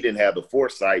what we didn't have the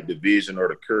foresight, the vision, or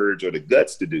the courage or the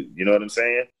guts to do. You know what I'm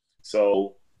saying?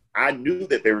 So I knew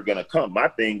that they were going to come. My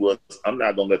thing was, I'm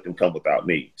not going to let them come without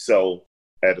me. So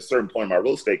at a certain point in my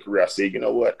real estate career, I said, you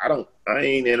know what? I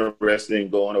ain't interested in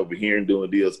going over here and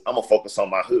doing deals. I'm going to focus on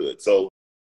my hood. So,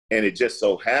 and it just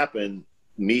so happened,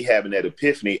 me having that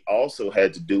epiphany also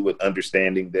had to do with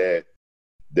understanding that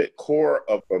the core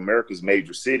of America's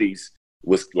major cities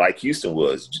was like Houston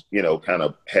was, kind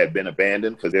of had been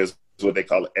abandoned because there's what they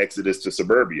call an exodus to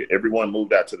suburbia. Everyone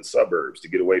moved out to the suburbs to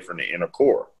get away from the inner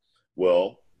core.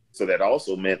 Well, so that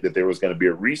also meant that there was going to be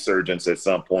a resurgence at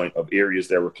some point of areas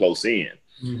that were close in.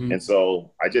 Mm-hmm. And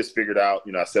so I just figured out,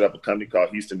 I set up a company called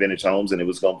Houston Vintage Homes, and it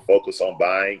was going to focus on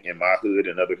buying in my hood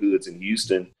and other hoods in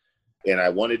Houston. And I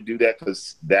wanted to do that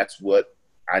because that's what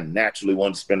I naturally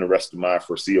want to spend the rest of my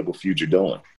foreseeable future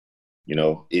doing.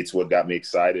 It's what got me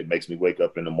excited. It makes me wake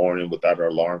up in the morning without our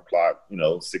alarm clock,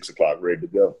 6 o'clock, ready to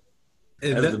go.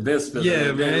 That's the best feeling.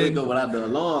 Yeah, man. Wake up without the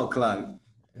alarm clock.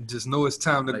 And just know it's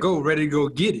time to go, ready to go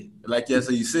get it. Like that's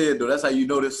how you said, though. That's how you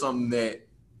know there's something that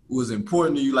was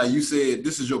important to you. Like you said,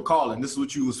 this is your calling. This is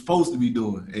what you were supposed to be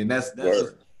doing. And that's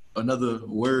another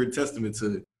word testament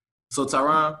to it. So,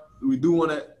 Tyron, we're going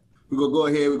to go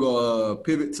ahead. We're going to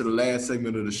pivot to the last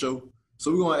segment of the show.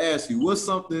 So we're going to ask you, what's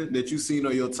something that you've seen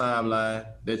on your timeline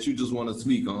that you just want to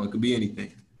speak on? It could be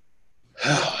anything.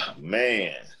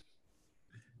 Man.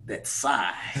 That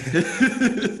sigh.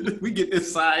 We get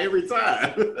this sigh every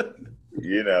time.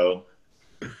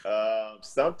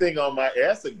 Something on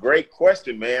that's a great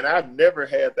question, man. I've never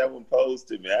had that one posed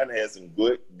to me. I've had some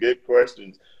good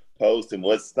questions posed to me.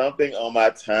 What's something on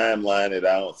my timeline that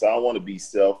I don't want to be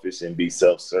selfish and be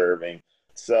self-serving.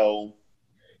 So,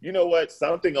 you know what?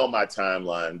 Something on my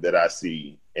timeline that I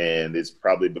see, and it's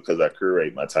probably because I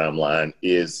curate my timeline,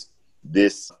 is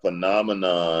this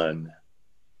phenomenon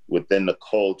within the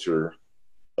culture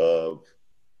of,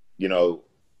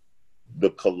 the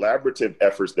collaborative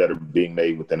efforts that are being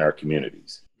made within our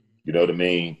communities. You know what I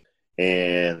mean?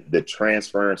 And the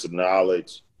transference of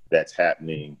knowledge that's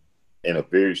happening in a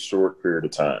very short period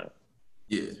of time.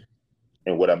 Yeah.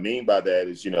 And what I mean by that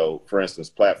is, for instance,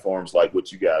 platforms like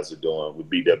what you guys are doing with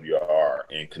BWR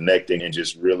and connecting and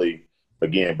just really,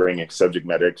 again, bringing subject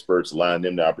matter experts, allowing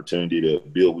them the opportunity to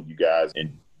build with you guys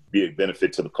and be a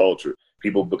benefit to the culture.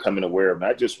 People becoming aware of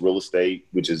not just real estate,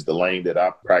 which is the lane that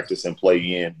I practice and play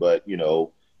in, but,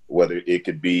 whether it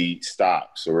could be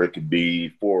stocks or it could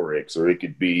be Forex or it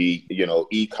could be,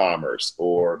 e-commerce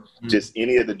or just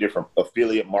any of the different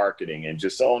affiliate marketing and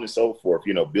just so on and so forth,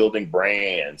 building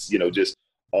brands, just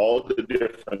all the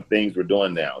different things we're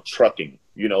doing now, trucking,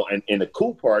 and the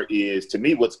cool part is, to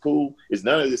me, what's cool is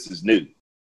none of this is new.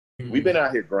 We've been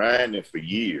out here grinding for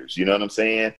years. You know what I'm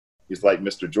saying? It's like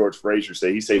Mr. George Frazier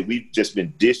said. He said, we've just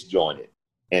been disjointed.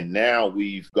 And now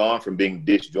we've gone from being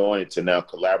disjointed to now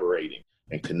collaborating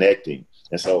and connecting.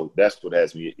 And so that's what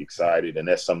has me excited. And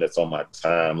that's something that's on my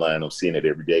timeline. I'm seeing it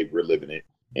every day. We're living it.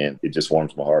 And it just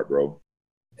warms my heart, bro.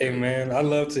 Hey, man, I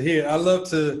love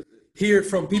to hear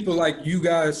from people like you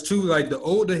guys, too, like the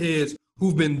older heads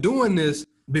who've been doing this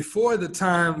before the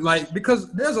time,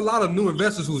 because there's a lot of new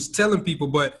investors who's telling people,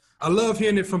 but I love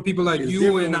hearing it from people like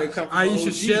you and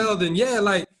Aisha Sheldon.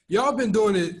 Yeah, y'all been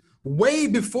doing it way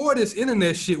before this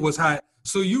internet shit was hot.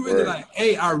 So you really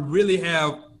hey, I really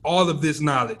have all of this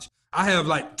knowledge. I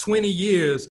have 20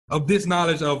 years of this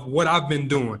knowledge of what I've been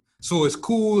doing. So it's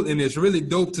cool and it's really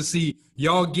dope to see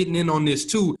y'all getting in on this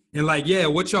too. And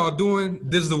what y'all doing,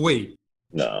 this is the way.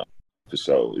 No, for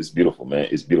sure. It's beautiful, man.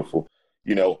 It's beautiful.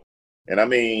 And I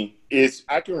mean,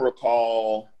 I can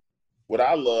recall what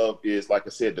I love is, like I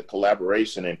said, the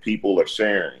collaboration and people are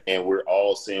sharing and we're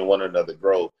all seeing one another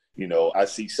grow. I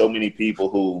see so many people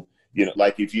who,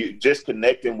 if you just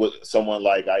connecting with someone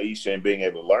like Aisha and being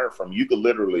able to learn from, you could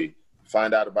literally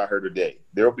find out about her today.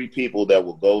 There'll be people that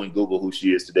will go and Google who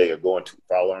she is today or go and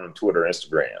follow her on Twitter,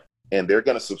 Instagram, and they're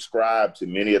going to subscribe to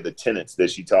many of the tenets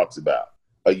that she talks about.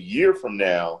 A year from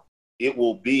now, it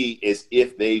will be as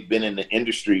if they've been in the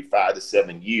industry 5 to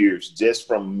 7 years just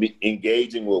from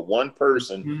engaging with one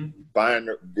person,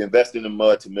 investing in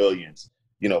mud to millions,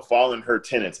 following her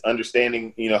tenets,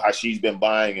 understanding, how she's been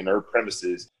buying in her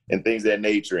premises and things of that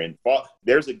nature. And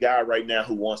there's a guy right now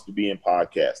who wants to be in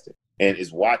podcasting and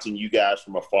is watching you guys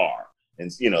from afar.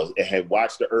 And, had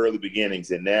watched the early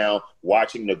beginnings and now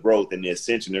watching the growth and the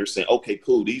ascension. They're saying, okay,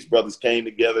 cool. These brothers came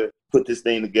together, put this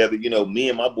thing together. Me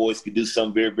and my boys could do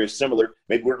something very, very similar.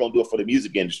 Maybe we're going to do it for the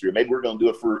music industry. Or maybe we're going to do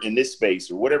it for in this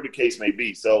space or whatever the case may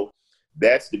be. So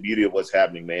that's the beauty of what's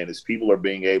happening, man, is people are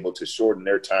being able to shorten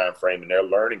their time frame and their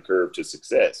learning curve to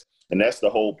success. And that's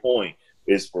the whole point,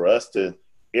 is for us to,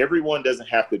 everyone doesn't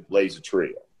have to blaze a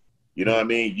trail. You know what I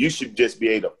mean? You should just be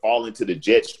able to fall into the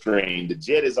jet stream. The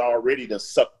jet is already done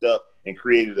sucked up and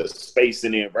created a space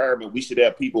in the environment. We should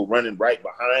have people running right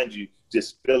behind you,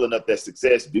 just filling up that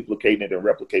success, duplicating it and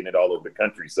replicating it all over the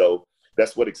country. So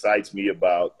that's what excites me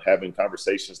about having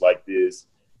conversations like this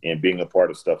and being a part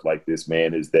of stuff like this,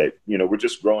 man, is that, you know, we're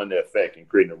just growing the effect and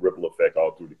creating a ripple effect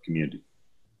all through the community.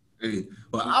 Hey,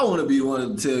 well, I want to be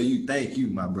one to tell you thank you,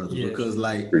 my brother, because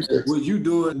like what you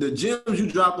doing, the gems you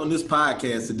dropped on this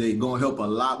podcast today gonna help a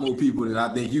lot more people than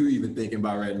I think you even thinking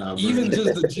about right now, bro. Even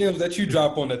just the gems that you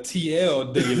drop on the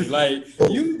TL daily, like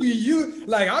you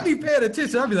like I'll be paying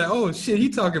attention. I'll be like, oh shit, he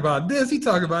talking about this, he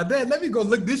talking about that. Let me go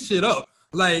look this shit up.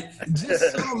 Like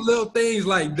just some little things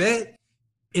like that,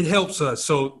 it helps us.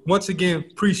 So once again,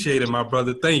 appreciate it, my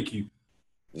brother. Thank you.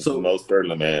 So most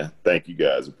certainly, man. Thank you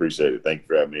guys. Appreciate it. Thank you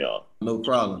for having me on. No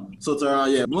problem. So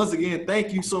Tyron, once again,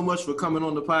 thank you so much for coming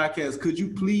on the podcast. Could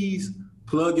you please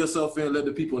plug yourself in, let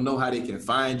the people know how they can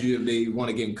find you if they want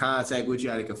to get in contact with you,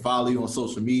 how they can follow you on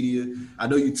social media. I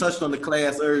know you touched on the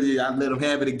class earlier. I'd let them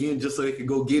have it again just so they can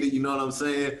go get it. You know what I'm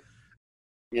saying?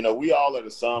 You know, we all are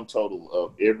the sum total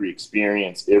of every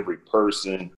experience, every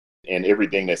person, and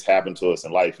everything that's happened to us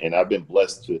in life. And I've been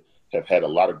blessed to have had a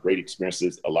lot of great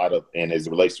experiences, and as it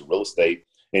relates to real estate.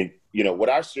 And, you know, what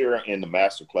I share in the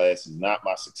master class is not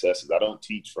my successes. I don't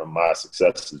teach from my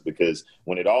successes because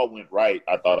when it all went right,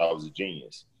 I thought I was a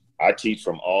genius. I teach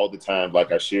from all the time,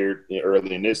 like I shared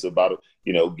earlier in this about,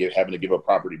 you know, having to give a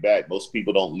property back. Most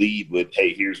people don't lead with,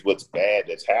 hey, here's what's bad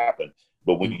that's happened.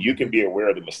 But when you can be aware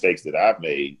of the mistakes that I've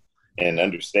made and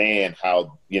understand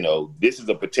how, you know, this is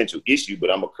a potential issue,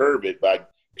 but I'm going to curb it by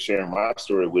sharing my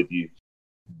story with you.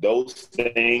 Those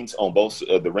things on both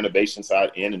the renovation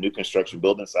side and the new construction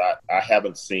building side, I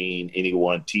haven't seen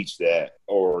anyone teach that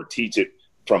or teach it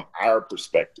from our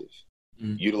perspective,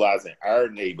 utilizing our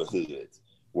neighborhoods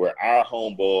where our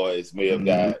homeboys may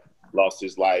have lost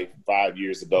his life 5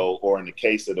 years ago. Or in the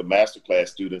case of the masterclass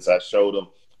students, I showed them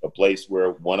a place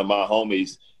where one of my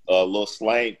homies, Lil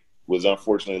Slank, was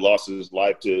unfortunately lost his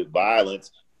life to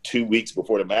violence 2 weeks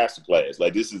before the masterclass.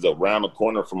 Like, this is around the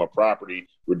corner from a property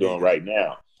we're doing right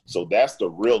now. So that's the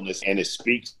realness, and it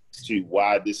speaks to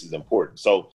why this is important.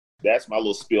 So that's my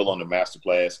little spiel on the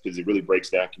masterclass, because it really breaks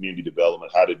down community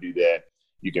development, how to do that.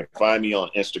 You can find me on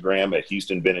Instagram at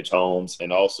Houston Vintage Homes,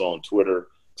 and also on Twitter,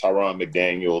 Tyron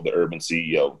McDaniel, the Urban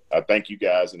CEO. I thank you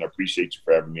guys, and I appreciate you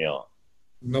for having me on.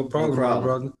 No problem, my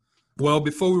brother. Well,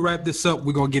 before we wrap this up,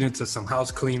 we're going to get into some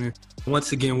house cleaning.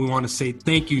 Once again, we want to say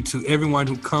thank you to everyone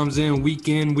who comes in,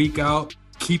 week out.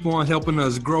 Keep on helping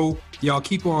us grow. Y'all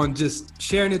keep on just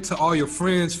sharing it to all your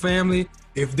friends, family.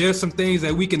 If there's some things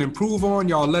that we can improve on,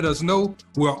 y'all let us know.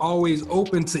 We're always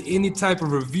open to any type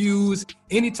of reviews,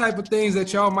 any type of things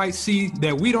that y'all might see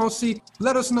that we don't see.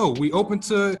 Let us know. We open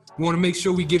to it. We want to make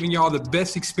sure we're giving y'all the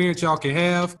best experience y'all can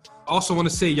have. Also want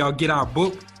to say y'all get our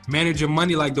book, Manage Your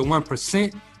Money Like the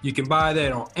 1%. You can buy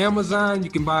that on Amazon. You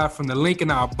can buy it from the link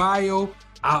in our bio.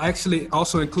 I'll actually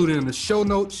also include it in the show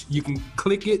notes. You can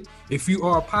click it. If you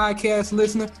are a podcast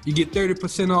listener, you get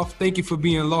 30% off. Thank you for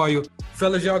being loyal.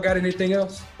 Fellas, y'all got anything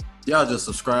else? Y'all just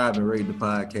subscribe and rate the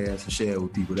podcast and share it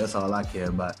with people. That's all I care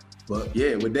about. But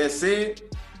yeah, with that said,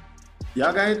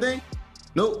 y'all got anything?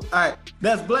 Nope. All right.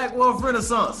 That's Black Wolf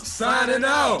Renaissance. Signing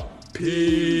out.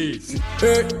 Peace.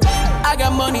 Hey, I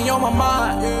got money on my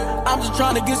mind. I'm just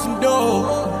trying to get some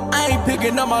dough. I ain't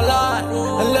picking up my line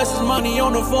unless it's money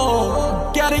on the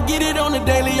phone. Gotta get it on the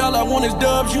daily. All I want is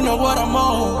dubs. You know what I'm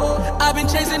on. I've been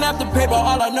chasing after paper.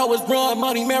 All I know is run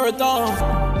money marathon.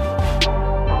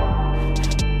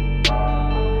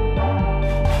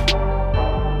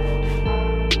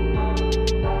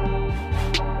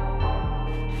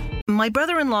 My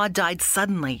brother-in-law died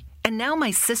suddenly, and now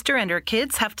my sister and her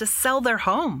kids have to sell their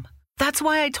home. That's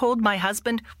why I told my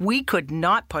husband we could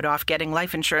not put off getting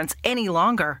life insurance any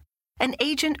longer. An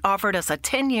agent offered us a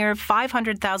 10-year,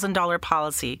 $500,000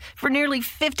 policy for nearly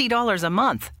 $50 a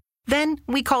month. Then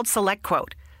we called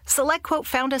SelectQuote. SelectQuote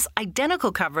found us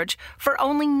identical coverage for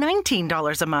only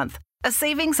 $19 a month, a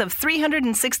savings of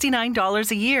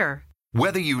 $369 a year.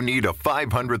 Whether you need a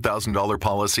 $500,000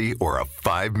 policy or a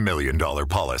 $5 million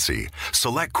policy,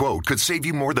 SelectQuote could save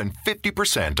you more than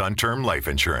 50% on term life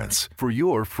insurance. For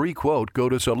your free quote, go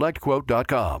to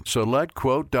SelectQuote.com.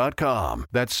 SelectQuote.com.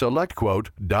 That's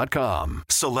SelectQuote.com.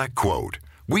 SelectQuote.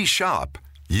 We shop,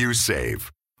 you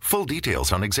save. Full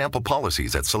details on example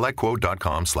policies at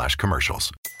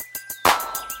SelectQuote.com/commercials.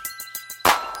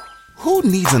 Who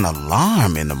needs an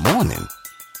alarm in the morning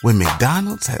when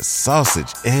McDonald's has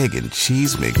sausage, egg, and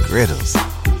cheese McGriddles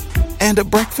and a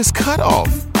breakfast cutoff?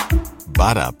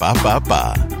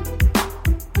 Ba-da-ba-ba-ba.